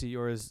close to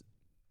yours,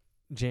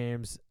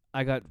 James.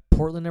 I got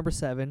Portland number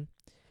 7,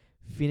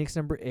 Phoenix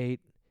number 8,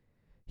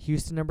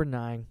 Houston number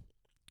 9,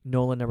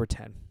 Nolan number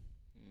 10.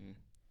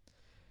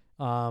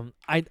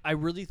 I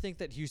really think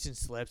that Houston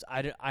slips.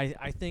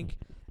 I think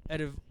out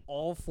of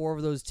all 4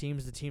 of those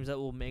teams, the teams that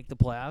will make the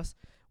playoffs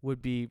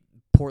would be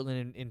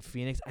Portland and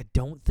Phoenix. I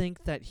don't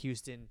think that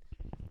Houston.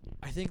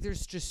 I think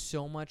there's just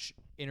so much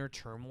inner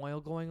turmoil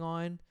going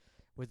on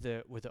with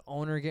the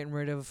owner getting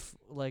rid of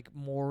like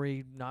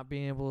Morey, not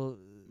being able.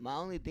 My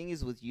only thing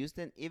is with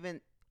Houston,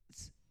 even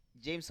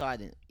James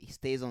Harden, he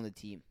stays on the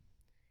team,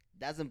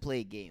 doesn't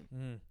play a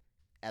game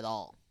at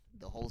all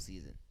the whole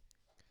season.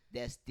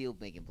 They're still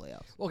making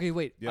playoffs. Okay,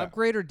 wait. Yeah.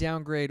 Upgrade or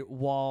downgrade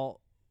Wall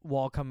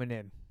coming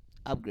in?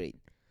 Upgrade.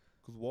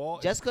 Because Wall,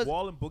 Just 'cause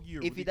Wall and Boogie are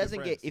If he really doesn't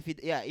good get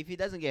friends. if he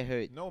doesn't get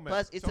hurt. No, man,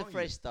 Plus, I'm it's a telling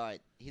fresh you. start.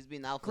 He's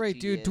been out for Great, 2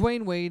 dude. years.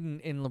 Dwayne Wade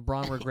and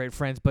LeBron were great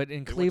friends, but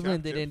in They won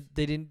Cleveland championships.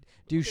 they didn't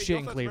do Okay, shit you in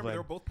also have to remember Cleveland. They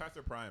were both past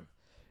their prime.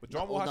 But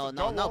John Wall has No, some,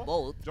 no, John not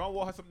Wall, both. John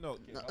Wall has some. No,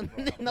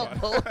 No, my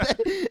both. bad.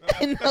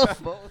 No,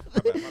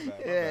 both. My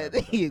bad. Yeah,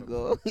 there you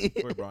go. Sorry,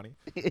 Bronny.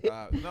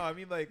 No, I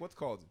mean like what's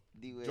called.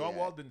 D-Wade, John yeah.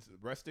 Wall been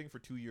resting for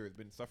 2 years,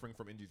 been suffering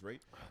from injuries, right?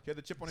 He had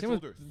the chip on his Same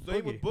with shoulder.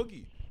 Same with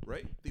Boogie,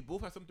 right? They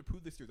both have something to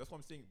prove this year. That's what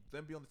I'm saying.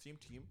 Them be on the same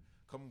team,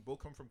 both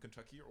come from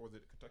Kentucky or was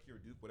it Kentucky or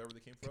Duke, whatever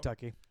they came from,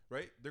 Kentucky.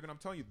 right? I'm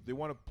telling you, they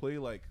want to play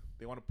like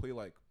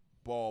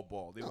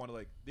ball. They No. want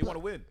to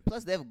win.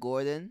 Plus, they have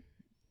Gordon.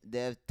 they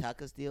have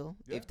Tucker still.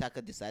 Yeah. If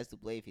Tucker decides to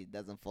play, if he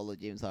doesn't follow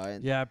James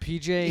Harden, Yeah,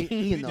 PJ.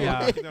 you know,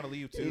 Yeah. He's gonna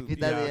leave too. if he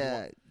does,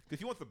 Yeah. yeah. Because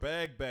he wants the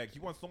bag. He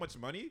wants so much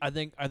money. I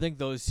think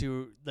those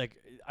two, like,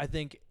 I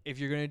think if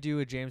you're gonna do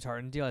a James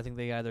Harden deal, I think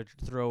they either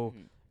throw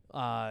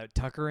Mhm.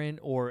 Tucker in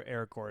or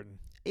Eric Gordon.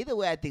 Either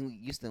way, I think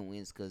Houston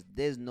wins because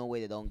there's no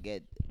way they don't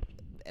get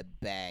a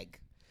bag.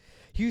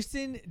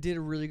 Houston did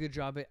a really good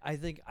job. I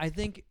think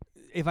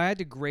if I had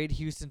to grade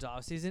Houston's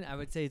offseason, I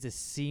would say it's a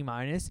C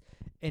minus,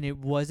 and it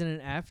wasn't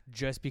an F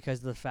just because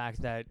of the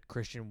fact that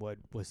Christian Wood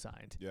was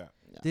signed. Yeah.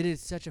 They did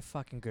such a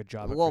fucking good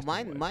job. at Well,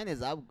 Christian Wood. mine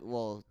is up.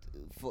 Well,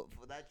 for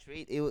that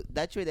trade,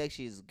 that trade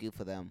actually is good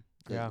for them.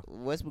 'Cause Yeah.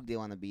 Westbrook they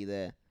want to be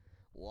there.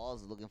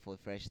 Wall's looking for a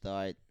fresh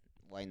start.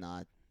 Why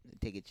not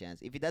take a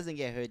chance? If he doesn't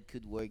get hurt,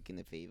 could work in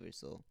the favor.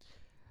 So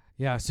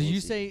Yeah. So We'll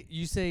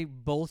you say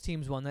both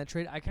teams won that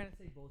trade. I kind of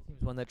say both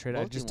teams won that trade.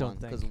 I just don't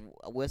think.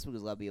 because Westbrook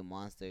is gonna be a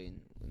monster in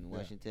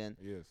Washington.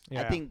 He is.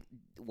 Yeah. I think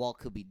Wall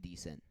could be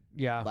decent,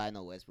 Yeah. but I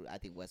know Westbrook. I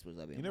think Westbrook's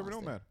gonna be. You a never know,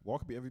 monster. man. Wall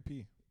could be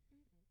MVP.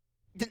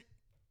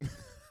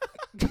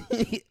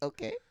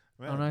 Okay.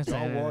 Man, Oh, nice.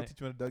 John Wall, Yeah.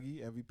 teaching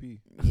Dougie, MVP.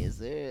 Yes,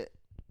 sir.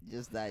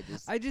 Just that.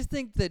 I just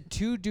think that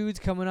two dudes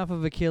coming off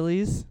of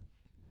Achilles,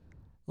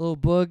 little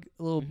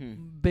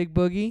Mhm. big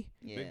boogie,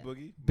 yeah. Big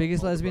Boogie.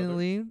 biggest older lesbian in the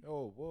brother. league.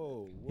 Oh,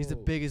 whoa. He's the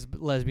biggest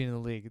lesbian in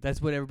the league.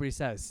 That's what everybody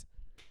says.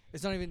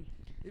 It's not even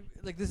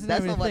like this is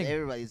That's not not even a what thing.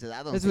 everybody says.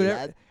 I don't That's say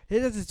what that.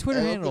 That's his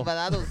Twitter handle. But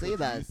I don't say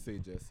that. You say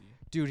Jesse.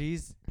 Dude,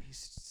 he's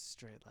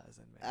straight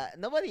lesbian, man.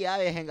 Nobody I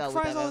hang out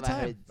with Cries I've all ever the time.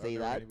 heard I've say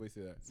never heard that. anybody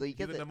say that. So you He's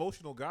get an the,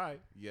 emotional guy,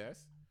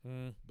 yes,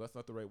 Mm. but that's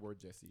not the right word,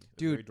 Jesse. That's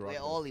Dude, very we're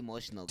derogative. all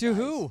emotional. To guys.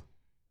 who?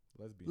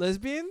 Lesbian.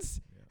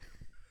 Lesbians?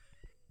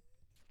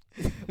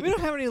 We don't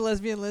have any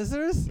lesbian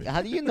listeners.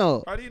 How do you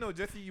know? How do you know,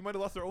 Jesse? You might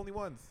have lost our only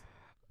ones.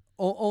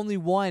 Only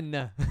one.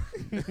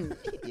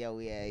 Yeah,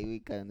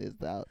 we cut this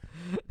out.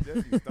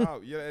 Jesse,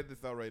 stop. You gotta edit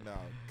this out right now.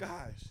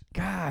 Gosh.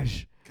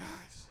 Gosh.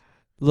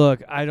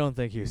 Look, I don't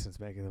think Houston's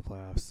making the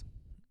playoffs.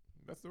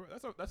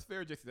 That's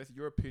fair, Jesse. That's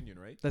your opinion,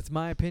 right? That's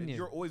my And opinion.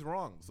 you're always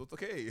wrong, so it's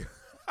okay.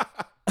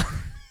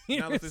 You're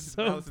Now listen-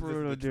 so now listen to the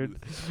brutal,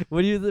 dude. truth.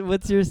 What do you?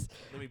 What's your?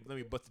 Let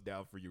me bust it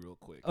down for you real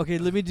quick. Okay,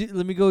 let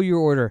me go your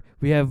order.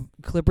 We have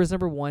Clippers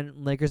number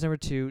 1, Lakers number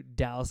 2,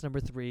 Dallas number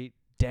 3,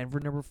 Denver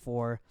number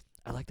 4.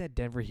 I like that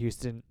Denver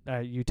Houston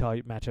Utah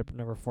matchup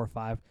number 4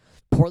 5.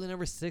 Portland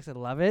number 6. I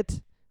love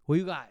it. Who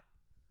you got?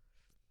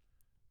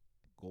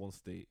 Golden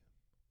State,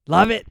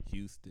 Love it.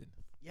 Houston.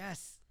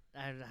 Yes.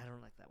 I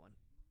don't like that one.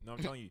 No, I'm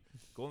telling you,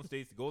 Golden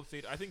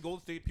State. I think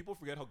Golden State. People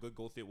forget how good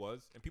Golden State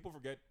was, and people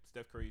forget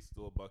Steph Curry's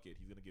still a bucket.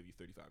 He's gonna give you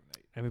 35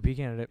 a night. MVP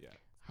candidate. Yeah.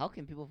 How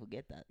can people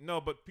forget that?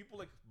 No, but people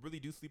like really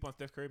do sleep on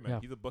Steph Curry, man. Yeah.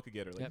 He's a bucket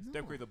getter. Like Yep.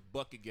 Steph No. Curry's a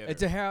bucket getter.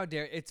 It's a how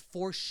dare. It's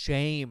for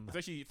shame.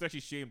 It's actually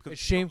shame. 'Cause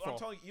It's shameful. I'm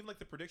telling you, even like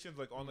the predictions,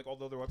 like on like all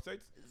the other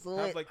websites, So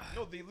have wait, like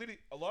no, they literally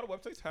a lot of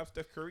websites have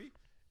Steph Curry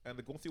and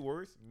the Golden State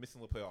Warriors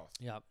missing the playoffs.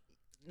 Yeah.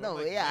 no,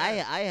 like, yeah,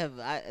 man. I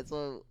have.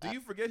 So Do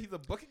you forget he's a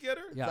bucket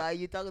getter? Yeah. so are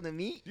you talking to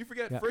me? Do you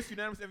forget Yeah. first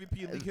unanimous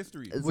MVP in league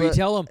history? So- Will you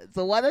tell him?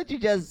 So why don't you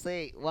just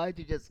say? Why don't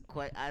you just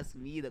ask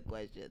me the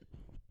question?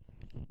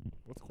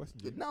 What's the question?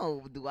 Jimmy?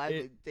 No, do I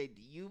It- say?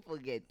 Do you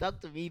forget? Talk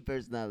to me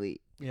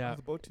personally. I Yeah. was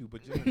about to,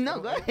 but Jimmy, No,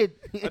 go ahead.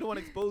 I don't want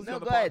to expose you No, on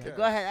the go ahead. podcast.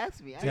 Go ahead.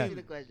 Ask me. Ask Yeah. me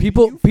the question.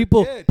 People, You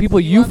people, forget. people.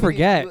 Do You want me to-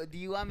 forget. do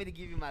you want me to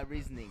give you my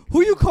reasoning?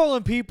 Who you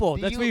calling people?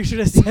 Do That's you- what you should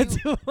have do said you-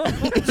 to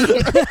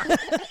him.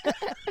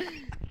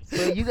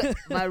 So you got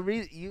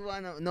you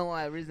want to know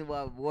my reason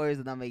why Warriors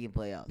are not making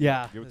playoffs?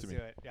 Yeah. Give it Let's to me.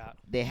 do it. Yeah.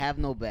 They have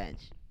no bench.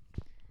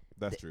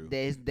 That's true.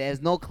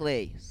 There's no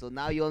Clay, so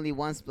now you only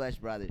one splash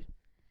brother.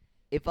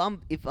 If I'm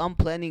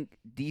planning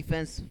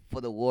defense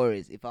for the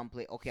Warriors, if I'm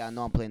I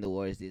know I'm playing the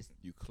Warriors this.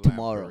 You clap,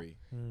 tomorrow. Curry.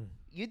 Mm.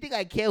 You think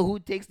I care who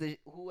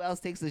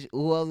else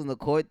who else on the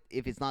court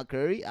if it's not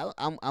Curry?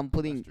 I'm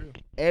putting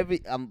That's true.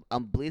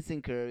 I'm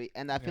blitzing Curry,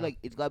 and I feel Yeah. like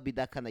it's gotta be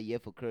that kind of year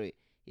for Curry.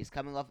 He's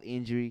coming off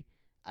injury.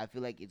 I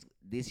feel like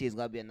this year's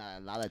gonna be a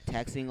lot of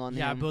taxing on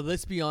Yeah, him. but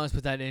let's be honest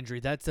with that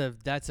injury. That's a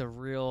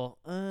real.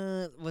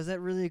 Was that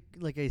really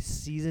like a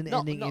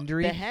season-ending no,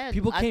 injury? the hand-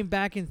 People I- came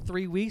back in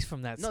 3 weeks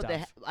from that no,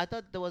 stuff. I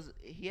thought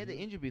he had the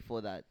injury before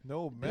that.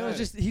 No, man. No, it's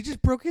just he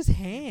just broke his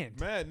hand.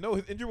 Man, no,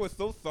 his injury was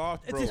so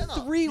soft, It's bro. a No,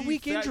 no.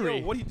 3-week He sat- injury.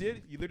 Yo, what he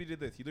did, he literally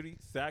did this. He literally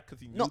sat because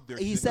he knew No, their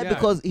he shit- said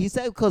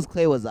Yeah. because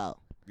Clay was out.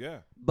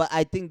 Yeah. But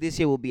I think this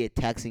year will be a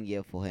taxing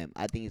year for him.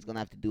 I think he's gonna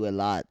have to do a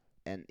lot,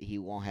 and he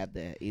won't have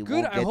the. He Good.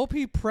 Won't I get, hope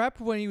he prepped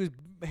when he was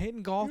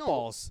hitting golf No.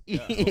 balls.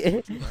 Yeah,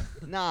 so true, man.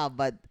 Nah,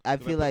 but I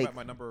Did feel put like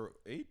my number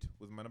 8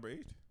 was my number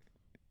 8.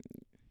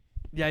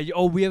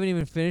 Yeah. We haven't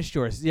even finished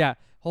yours. Yeah.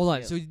 Hold on.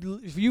 Yeah. So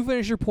if you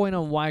finish your point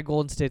on why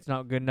Golden State's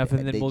not good enough,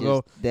 and then they we'll just-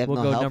 go. they have we'll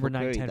no go help number for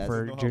 9, Curry. 10 That's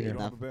for No, Junior. you don't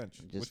enough. have a bench,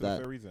 Just which is a that.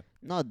 fair reason.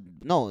 no.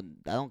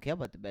 I don't care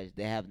about the bench.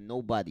 They have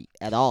nobody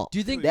at all. Do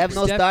you think They have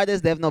no Steph,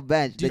 starters. They have no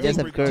bench. Do They you just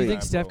think- have Do you Curry.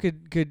 think Yeah, Steph bro.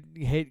 could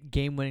hit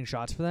game-winning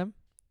shots for them?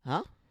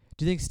 Huh?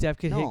 Do you think Steph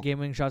could No. hit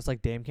game-winning shots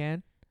like Dame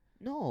can?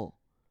 No,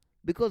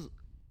 because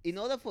in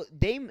order for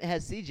Dame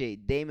has CJ,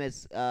 Dame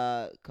has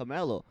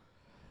Carmelo.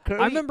 Curry,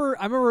 I remember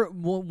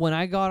when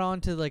I got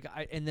on to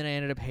and then I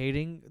ended up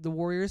hating the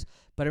Warriors.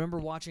 But I remember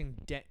watching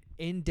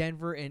in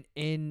Denver and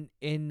and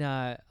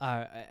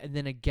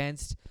then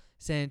against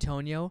San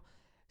Antonio,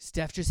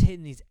 Steph just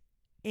hitting these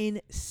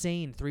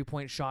insane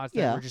 3-point shots that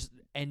Yeah. were just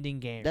ending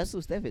games. That's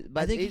who Steph is. I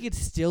But think he could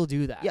still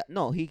do that. Yeah,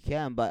 no, he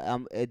can. But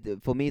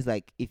for me, it's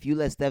like if you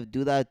let Steph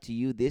do that to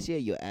you this year,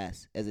 you're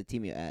ass. As a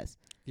team, you're ass.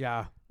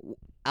 Yeah.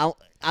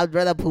 I'd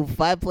rather put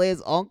 5 players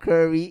on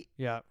Curry,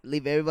 Yeah.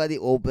 leave everybody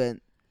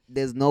open.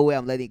 There's no way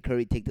I'm letting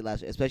Curry take the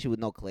last, especially with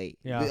no Clay.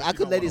 Yeah. I You could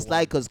don't let it wanna slide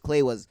win. because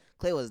Clay was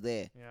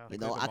there. Yeah. You Clay's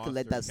know, a I could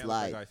let monster. that You can't let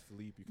slide. guys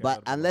sleep. You can't But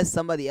let them unless run.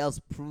 somebody else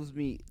proves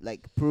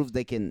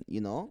they can,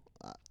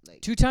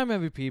 like 2-time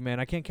MVP, man.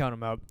 I can't count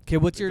him out. Okay,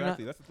 what's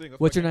exactly. your That's the thing. That's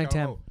what's why your I can't 9-10?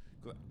 count him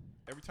out. 'Cause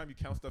every time you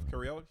count Steph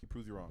Curry out, he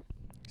proves you wrong.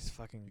 He's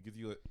fucking. He gives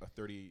you a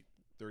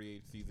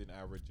 38 season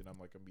average, and I'm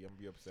gonna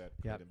be upset.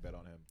 Yep. I didn't bet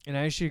on him. And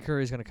Aisha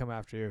Curry's gonna come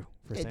after you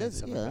for it saying does,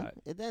 stuff yeah. like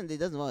that. And then it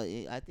doesn't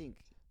matter. I think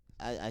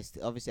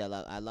obviously I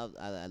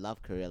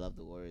love Curry. I love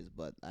the Warriors,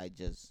 but I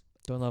just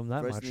Don't love him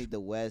that much. personally the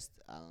West.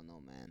 I don't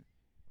know, man.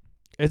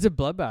 It's a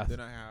bloodbath. Then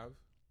I have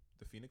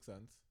the Phoenix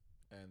Suns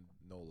and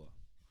NOLA.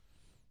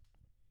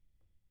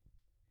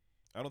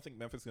 I don't think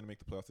Memphis is gonna make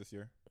the playoffs this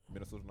year.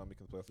 Minnesota's not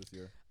making the playoffs this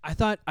year. I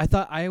thought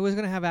I was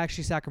gonna have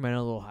actually Sacramento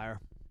a little higher.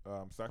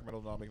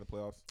 Sacramento's not making the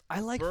playoffs. I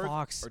like Spurs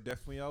Hawks. are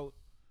definitely out.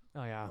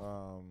 Oh yeah.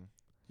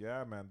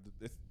 Yeah, man.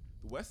 The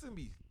West is gonna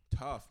be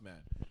tough,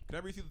 man. Can I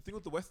ever see the thing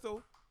with the West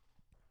though?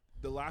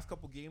 The last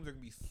couple games are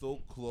gonna be so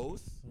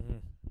close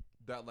Mhm.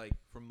 that like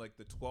from like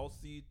the 12th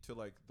seed to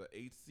like the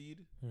 8th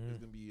seed Mhm. is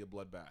gonna be a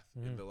bloodbath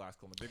Mhm. in the last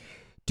couple.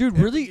 Dude,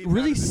 every really, game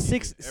really matters this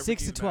six season. Every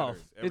six to game 12.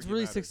 matters. Every It's game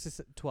really matters. 6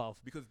 to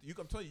 12. Because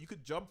I'm telling you, you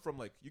could jump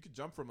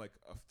from like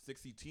a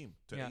 6 seed team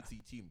to Yeah. an 8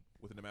 seed team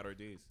within a matter of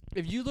days.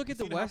 If you look at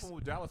the Seen it West, happen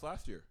with Dallas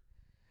last year.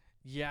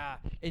 yeah,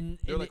 and,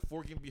 They're and like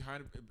 4 games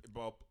behind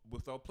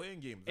without playing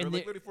games. They're And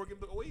like they- literally 4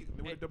 games away.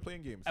 They would have done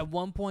playing games. at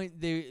one point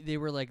they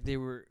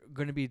were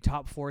going to be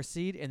top 4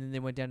 seed, and then they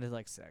went down to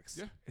like 6.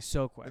 Yeah.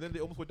 So quick. And then they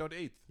almost went down to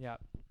 8th. Yeah.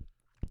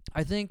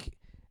 I think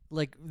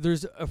like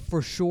there's a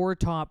for sure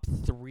top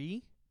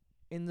 3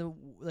 in the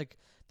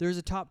there's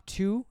a top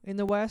 2 in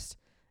the West,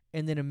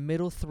 and then a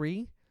middle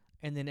 3,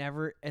 and then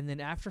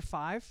after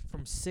 5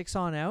 from 6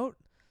 on out,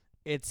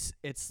 it's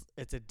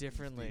a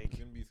different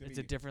league. It's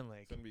a different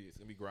league. It's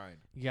gonna be grind.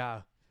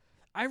 Yeah.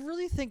 I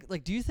really think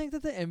do you think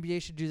that the NBA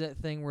should do that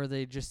thing where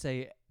they just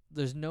say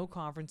there's no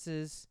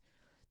conferences,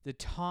 the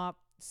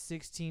top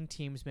 16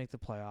 teams make the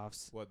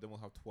playoffs? What? Then we'll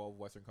have 12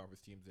 Western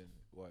Conference teams and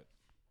what?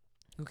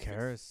 Who 6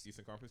 cares?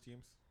 Eastern Conference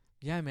teams.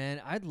 Yeah,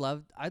 man, I'd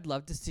love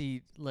to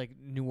see like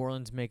New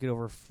Orleans make it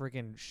over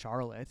freaking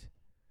Charlotte.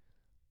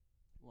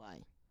 Why?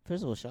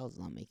 First of all, Charlotte's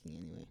not making it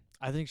anyway.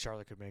 I think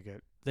Charlotte could make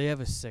it. They have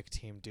a sick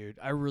team, dude.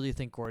 I really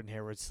think Gordon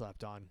Hayward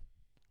slept on.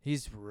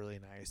 He's really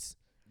nice.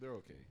 They're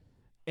okay.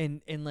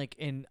 And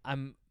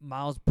I'm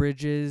Miles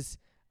Bridges,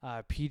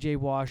 PJ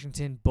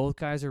Washington. Both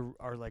guys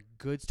are like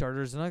good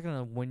starters. They're not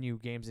gonna win you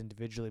games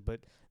individually,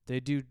 but they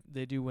do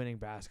winning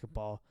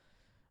basketball.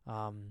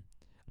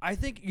 I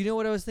think you know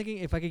what I was thinking.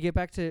 If I could get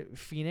back to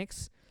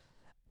Phoenix,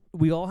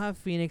 we all have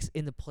Phoenix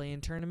in the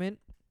play-in tournament.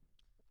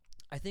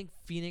 I think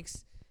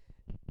Phoenix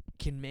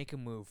can make a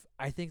move.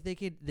 I think they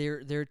could. They're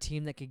a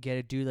team that could get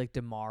a dude like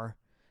DeMar,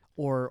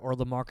 or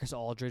LaMarcus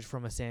Aldridge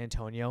from a San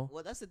Antonio.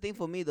 Well, that's the thing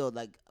for me though.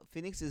 Like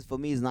Phoenix is for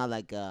me is not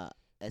like a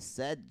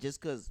set just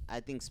because I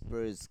think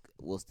Spurs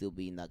will still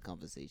be in that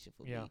conversation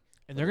for Yeah. me.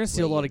 And they're gonna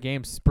steal a lot of play-in.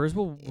 games. Spurs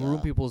will ruin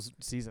Yeah. people's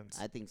seasons.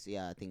 I think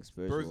Spurs.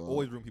 Spurs will.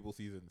 always ruin people's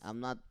seasons. I'm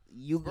not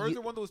you. Spurs you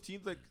are one of those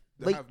teams that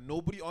Like- have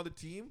nobody on the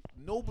team,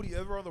 nobody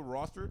ever on the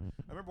roster.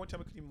 I remember one time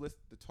I couldn't even list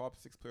the top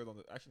 6 players on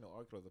the. Actually, no,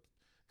 I couldn't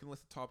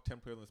list the top 10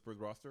 players on the Spurs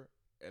roster,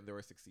 and they were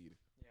a 6 seed.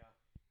 Yeah.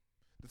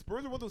 The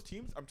Spurs are one of those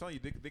teams. I'm telling you,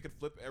 they could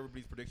flip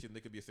everybody's prediction. They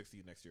could be a 6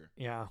 seed next year.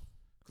 Yeah.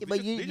 'Cause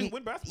but they just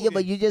win basketball. yeah, but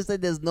games. you just said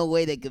there's no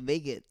way they can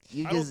make it.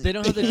 You I don't just They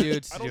don't have the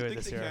dudes I to don't do it think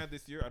this they year. can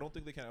this year. I don't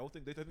think they can. I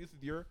think it's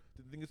the year.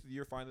 I think it's the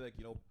year finally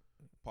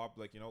Pop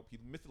he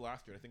missed it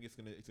last year. I think it's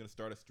gonna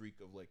start a streak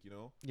of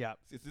Yeah.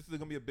 this is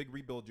gonna be a big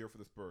rebuild year for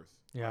the Spurs.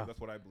 Yeah. That's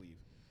what I believe.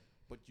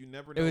 But you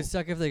never It know. would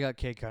suck if they got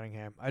Kate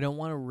Cunningham. I don't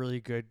want a really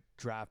good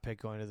draft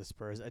pick going to the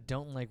Spurs. I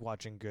don't like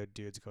watching good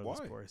dudes go to Why?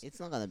 the Spurs. It's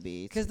not gonna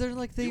be. Because they're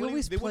like they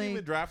always wouldn't play.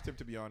 even draft him,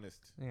 to be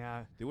honest.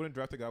 Yeah. They wouldn't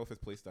draft a guy with his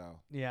play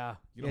style. Yeah.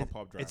 You know Yeah, how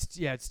Pop drafts.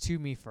 It's to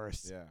me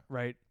first. Yeah.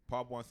 Right.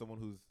 Pop wants someone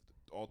who's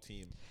all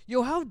team.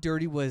 Yo, how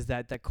dirty was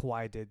that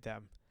Kawhi did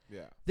them?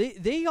 Yeah.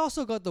 They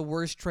also got the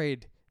worst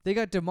trade. They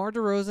got DeMar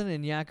DeRozan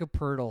and Jakob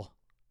Pertl,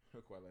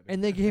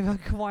 and they gave up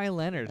Kawhi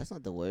Leonard. That's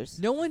not the worst.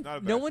 No one Not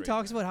a no bad one trade,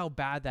 talks man. about how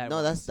bad that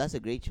No, was. that's a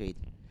great trade.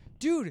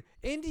 Dude,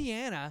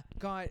 Indiana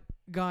got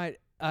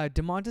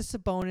DeMontis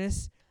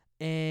Sabonis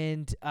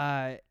and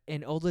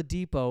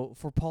Oladipo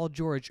for Paul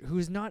George,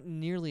 who's not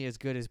nearly as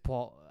good as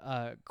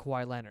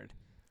Kawhi Leonard.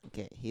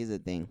 Okay, here's the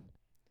thing.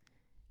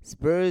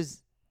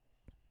 Spurs.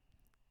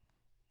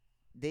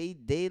 They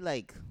did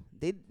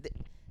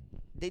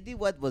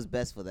what was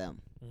best for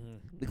them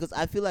because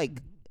I feel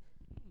like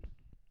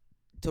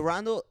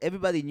Toronto.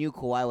 Everybody knew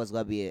Kawhi was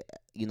gonna be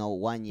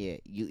 1 year.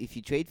 If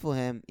you trade for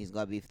him, he's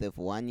gonna be there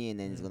for 1 year and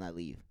then he's gonna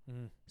leave.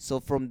 Mm. So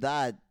from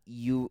that,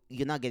 you're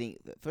not getting.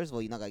 First of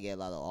all, you're not gonna get a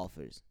lot of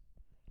offers.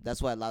 That's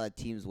why a lot of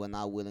teams were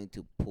not willing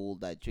to pull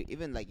that trade.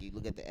 Even like you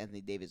look at the Anthony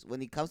Davis.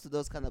 When it comes to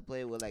those kind of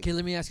players, we're like, Okay,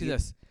 let me ask you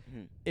this: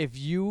 Mhm. if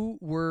you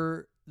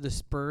were the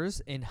Spurs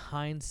in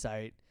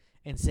hindsight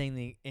and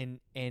saying in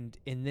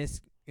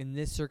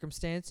this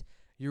circumstance,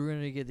 you were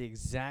going to get the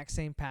exact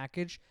same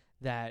package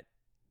that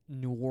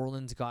New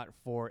Orleans got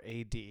for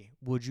AD,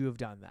 would you have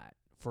done that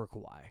for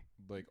Kawhi?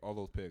 Like all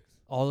those picks.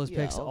 All those Yeah,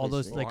 picks, all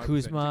those obviously. like 100%. You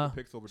take the Kuzma.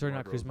 picks over Sorry,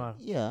 DeMar not DeRozan. Kuzma.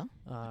 yeah,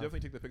 You definitely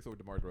take the picks over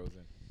DeMar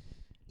DeRozan.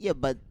 yeah,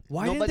 but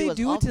Why didn't nobody they was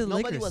do it to the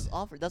nobody Lakers? was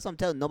offered. That's what I'm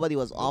telling. Nobody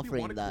was Nobody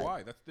offering wanted that.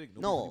 Kawhi. That's the thing.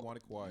 Nobody No. really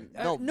wanted Kawhi.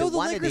 No, No, they the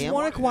wanted Lakers him.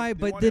 wanted Kawhi, They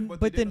but wanted him, then but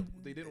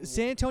they didn't-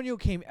 San Antonio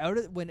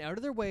went out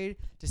of their way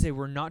to say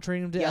we're not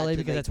trading him to Yeah, LA to,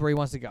 because like- that's where he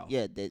wants to go.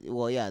 Yeah,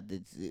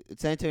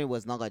 San Antonio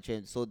was not gonna trade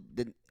him. So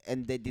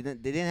they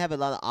didn't have a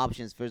lot of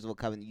options. First of all,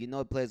 coming,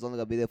 a player's only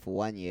gonna be there for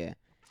 1 year,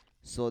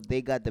 so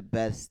they got the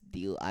best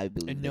deal, I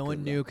believe. And they no one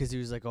could knew get. because he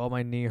was like, "Oh,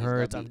 my knee He's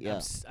hurts. gonna I'm be- yeah,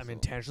 I'm so-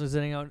 intentionally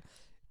sitting out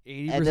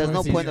 80%." And there's of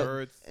no the point season." of-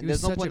 Hurts. And He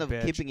was there's no such point a of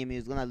bitch. keeping him. He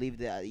was gonna leave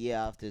the year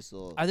after.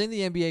 So I think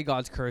the NBA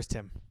gods cursed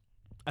him.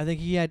 I think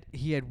he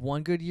had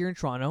one good year in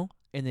Toronto,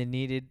 and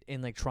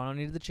Toronto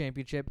needed the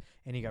championship,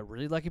 and he got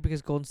really lucky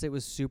because Golden State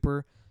was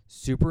super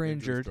Injury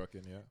injured, struck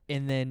in, yeah.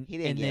 and then he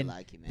didn't and get then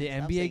lucky, man. the Stop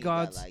NBA saying he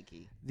got gods-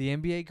 lucky. the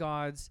NBA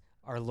gods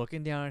are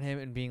looking down at him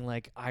and being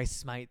like, "I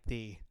smite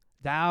thee,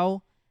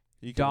 thou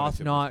He could win a doth chip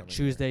this not coming choose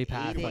year. thy He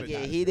path." didn't won a get.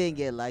 championship, He didn't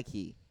man. get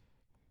lucky.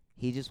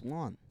 He just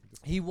won.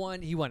 He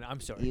won. I'm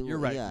sorry. He- You're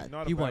right. yeah. He's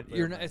not a He bad won. player,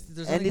 You're not. man. There's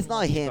And nothing it's not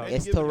wrong him. about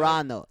It's Give him that.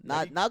 Toronto.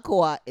 Like, Not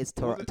Kawhi. It's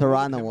It wasn't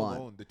Toronto him won.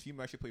 alone. The team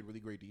actually played really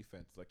great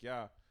defense. Like,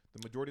 yeah,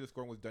 the majority of the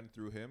scoring was done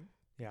through him.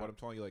 Yeah. But I'm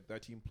telling you, like,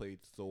 that team played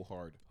so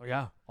hard. Oh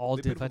yeah. All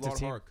They played a defensive lot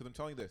team. hard. Because I'm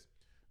telling you this,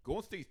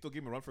 Golden State still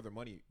gave him a run for their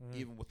money, Mhm.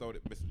 even without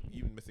it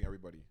missing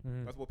everybody.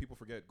 Mhm. That's what people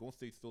forget. Golden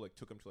State still like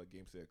took him to like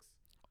Game 6.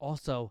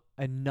 Also,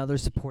 another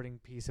supporting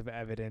piece of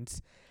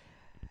evidence.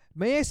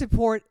 May I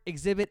support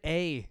Exhibit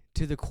A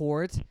to the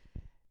court?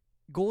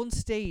 Golden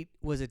State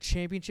was a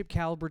championship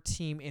caliber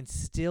team and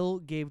still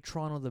gave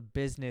Toronto the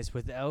business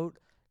without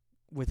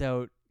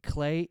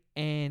Clay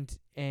and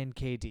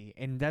KD,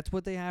 and that's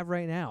what they have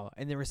right now.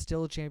 And they were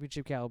still a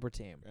championship caliber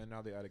team. And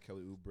now they added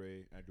Kelly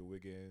Oubre, Andrew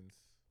Wiggins.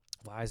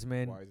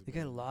 Wiseman, they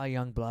got a Wiseman. lot of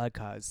young blood,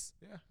 cuz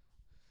Yeah.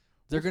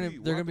 they're We'll gonna see.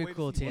 they're We'll gonna have be to a wait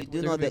cool and see. team. You You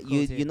They're know gonna be a that cool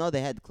you team. know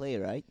they had Clay,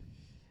 right?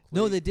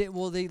 No, Clay- they did.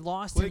 Well, they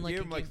lost Clay him like gave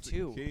in him game like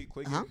two.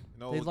 Clay Huh? gave,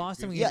 no, They it was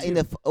lost him in game Yeah, game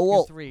in two. the Game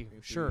well, three,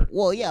 Game sure. three.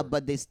 well, yeah, Four.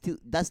 but they still.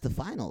 That's the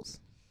finals.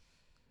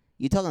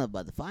 You're talking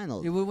about the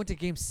finals. Yeah, we went to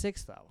game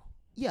 6 though.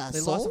 Yeah, They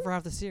so lost him for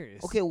half the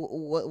series. okay.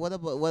 What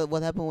about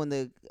what happened when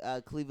the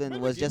Cleveland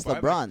Remember was game just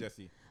 5, LeBron?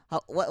 Jesse?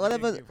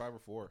 Whatever. Game 5 or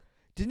 4.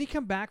 Didn't he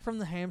come back from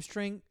the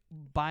hamstring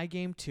by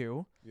game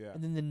 2? Yeah.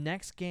 And then the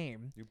next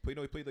game, He played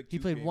like he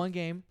two played games. one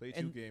game. Played two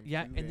and games,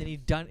 Yeah, two and then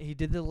games. he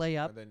did the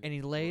layup, And then and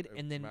he laid, uh,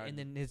 and then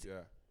Madden- his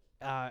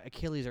yeah,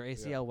 Achilles or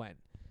ACL went.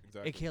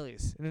 exactly.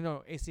 Achilles.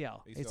 No,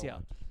 ACL. ACL.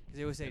 went. 'Cause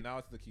they always say, And now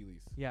it's the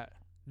Achilles. yeah.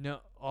 No.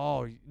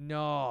 Oh,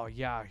 no.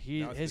 Yeah.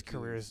 Now it's His the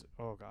career Achilles. is.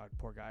 Oh God,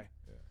 poor guy.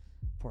 Yeah.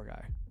 Poor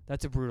guy.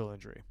 That's a brutal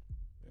injury.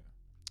 Yeah.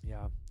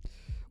 Yeah.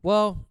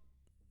 Well,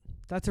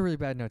 that's a really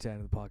bad note to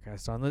end the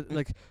podcast on.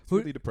 Like, It's who?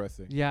 really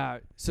depressing. Yeah.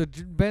 So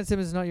Ben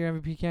Simmons is not your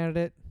MVP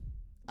candidate.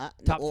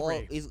 Top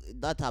three. He's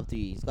not top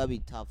 3. He's gotta be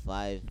top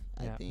 5,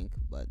 Yeah. I think.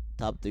 But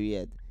top 3,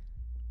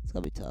 it's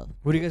gonna be tough.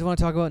 What do you guys want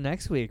to talk about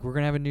next week? We're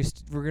gonna have a new.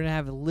 We're gonna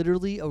have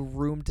literally a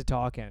room to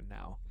talk in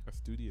now. A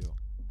studio.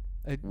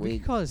 We We-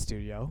 can call it a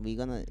studio We're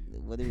gonna.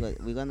 What are we gonna?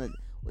 We're gonna.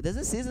 Does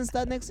the season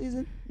start next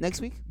season? Next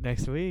week?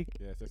 next week.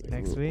 Yeah, it's just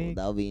Next Ooh, week.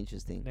 That'll be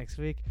interesting. Next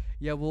week.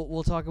 Yeah,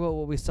 we'll talk about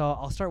what we saw.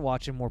 I'll start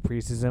watching more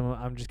preseason.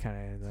 I'm just kind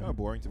of in It's the kind of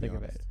boring to be thick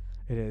of honest. it.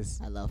 It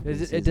is. I love. It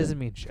preseason. doesn't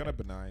mean It's shit. kind of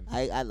benign.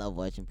 I love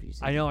watching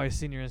preseason. I know. I've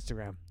seen your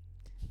Instagram.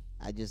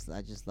 I just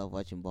love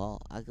watching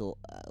ball.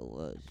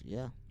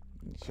 Yeah,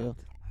 sure.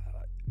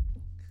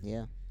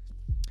 Yeah.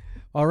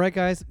 All right,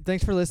 guys.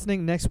 Thanks for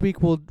listening. Next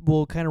week we'll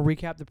kind of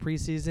recap the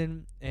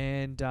preseason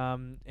and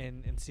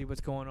see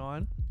what's going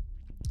on.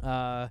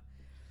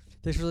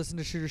 Thanks for listening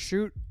to Shoot or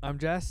Shoot. I'm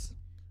Jess.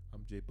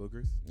 I'm Jay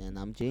Boogers. And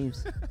I'm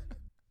James.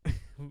 Take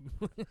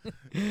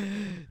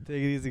it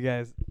easy,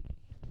 guys.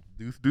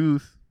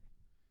 Deuce.